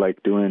much as I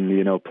like doing,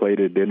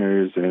 plated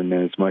dinners, and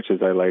as much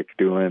as I like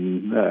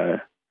doing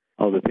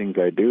all the things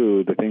I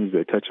do, the things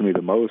that touch me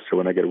the most are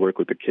when I get to work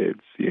with the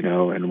kids,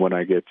 and when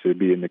I get to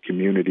be in the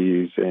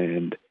communities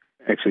and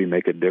actually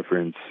make a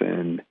difference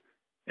and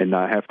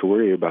not have to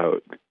worry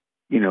about,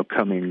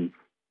 coming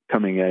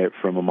at it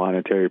from a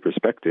monetary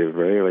perspective,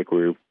 right? Like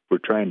we're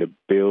trying to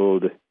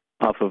build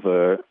off of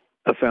a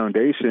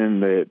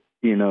foundation that,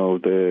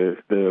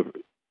 the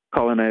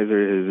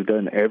colonizer has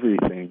done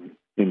everything,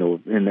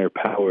 in their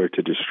power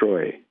to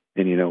destroy.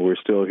 And, we're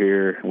still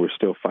here, we're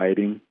still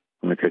fighting.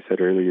 Like I said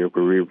earlier,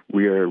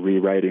 we are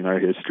rewriting our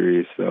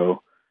history.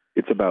 So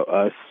it's about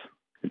us.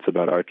 It's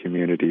about our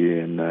community.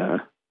 And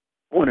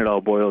when it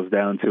all boils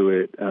down to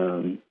it,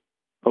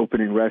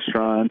 opening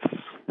restaurants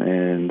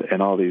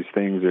and all these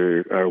things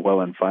are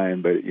well and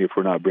fine. But if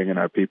we're not bringing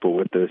our people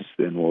with us,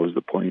 then what was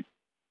the point?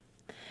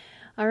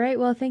 All right.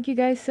 Well, thank you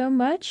guys so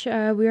much.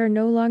 We are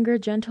no longer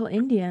gentle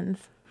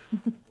Indians.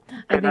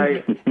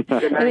 I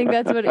think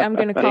that's what I'm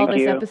going to call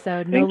this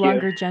episode. No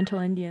longer gentle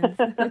Indians.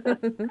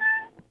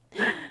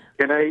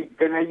 Can I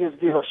just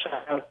give a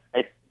shout out?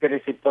 I think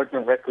it's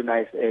important to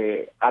recognize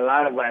a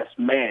lot of us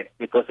met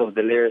because of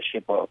the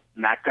leadership of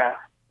NACA,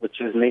 which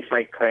is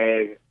Nephi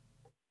Craig,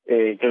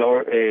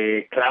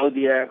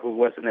 Claudia, who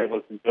wasn't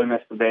able to join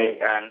us today,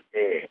 and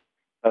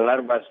a lot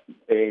of us,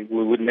 we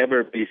would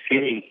never be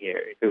sitting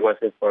here if it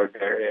wasn't for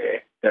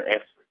their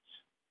efforts.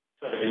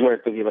 So I just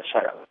wanted to give a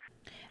shout out.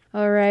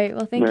 All right.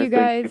 Well, thank you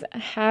guys.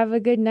 Have a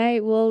good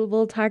night.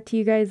 We'll talk to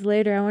you guys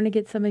later. I want to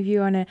get some of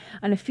you on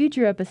a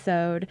future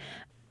episode.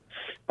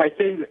 I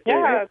think,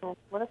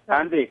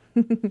 Andy,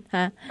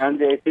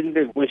 Andy, I think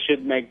that we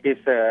should make this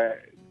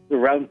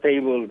round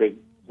table that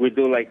we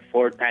do like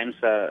 4 times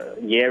a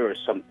year or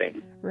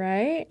something.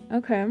 Right?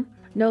 Okay.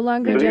 No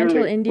longer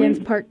gentle Indians,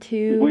 part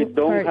 2,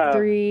 part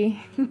 3.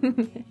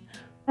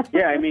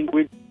 Yeah, I mean,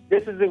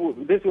 this is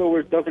what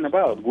we're talking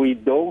about. We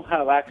don't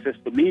have access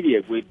to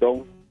media.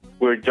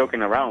 We're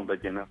joking around,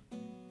 but,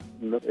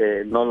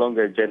 no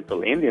longer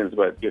gentle Indians,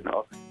 but,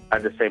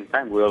 at the same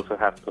time, we also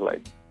have to,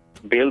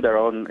 build our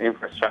own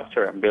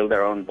infrastructure and build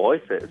our own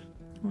voices.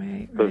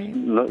 Right. Because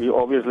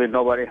obviously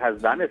nobody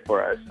has done it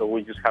for us, so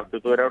we just have to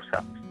do it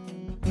ourselves.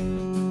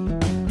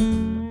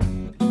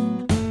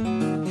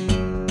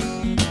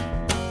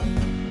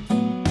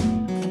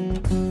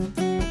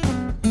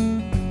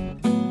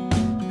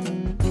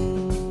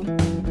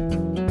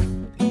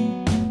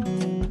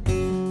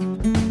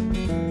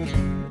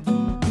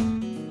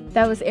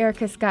 That was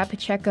Erica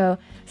Scott-Pacheco,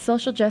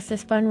 social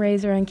justice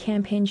fundraiser and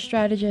campaign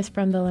strategist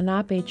from the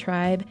Lenape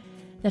tribe,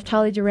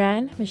 Neftalí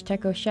Duran,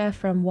 Mixteco chef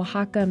from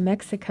Oaxaca,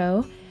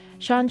 Mexico,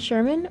 Sean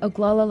Sherman,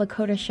 Oglala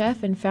Lakota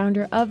chef and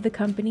founder of the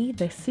company,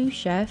 the Sioux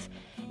Chef,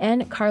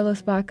 and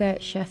Karlos Baca,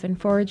 chef and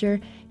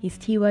forager. He's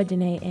Tewa,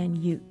 Diné, and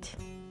Ute.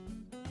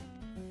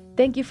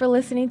 Thank you for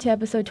listening to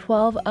episode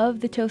 12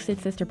 of the Toasted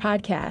Sister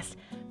podcast.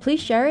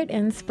 Please share it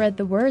and spread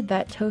the word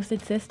that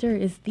Toasted Sister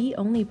is the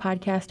only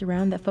podcast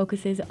around that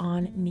focuses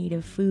on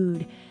Native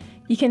food.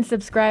 You can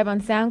subscribe on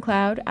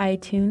SoundCloud,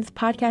 iTunes,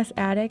 Podcast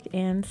Addict,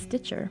 and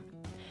Stitcher.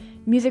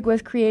 Music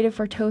was created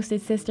for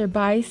Toasted Sister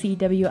by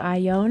C.W.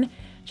 Ione.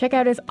 Check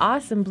out his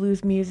awesome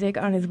blues music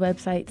on his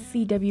website,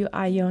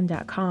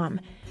 cwayon.com.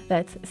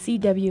 That's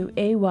cwayon.com.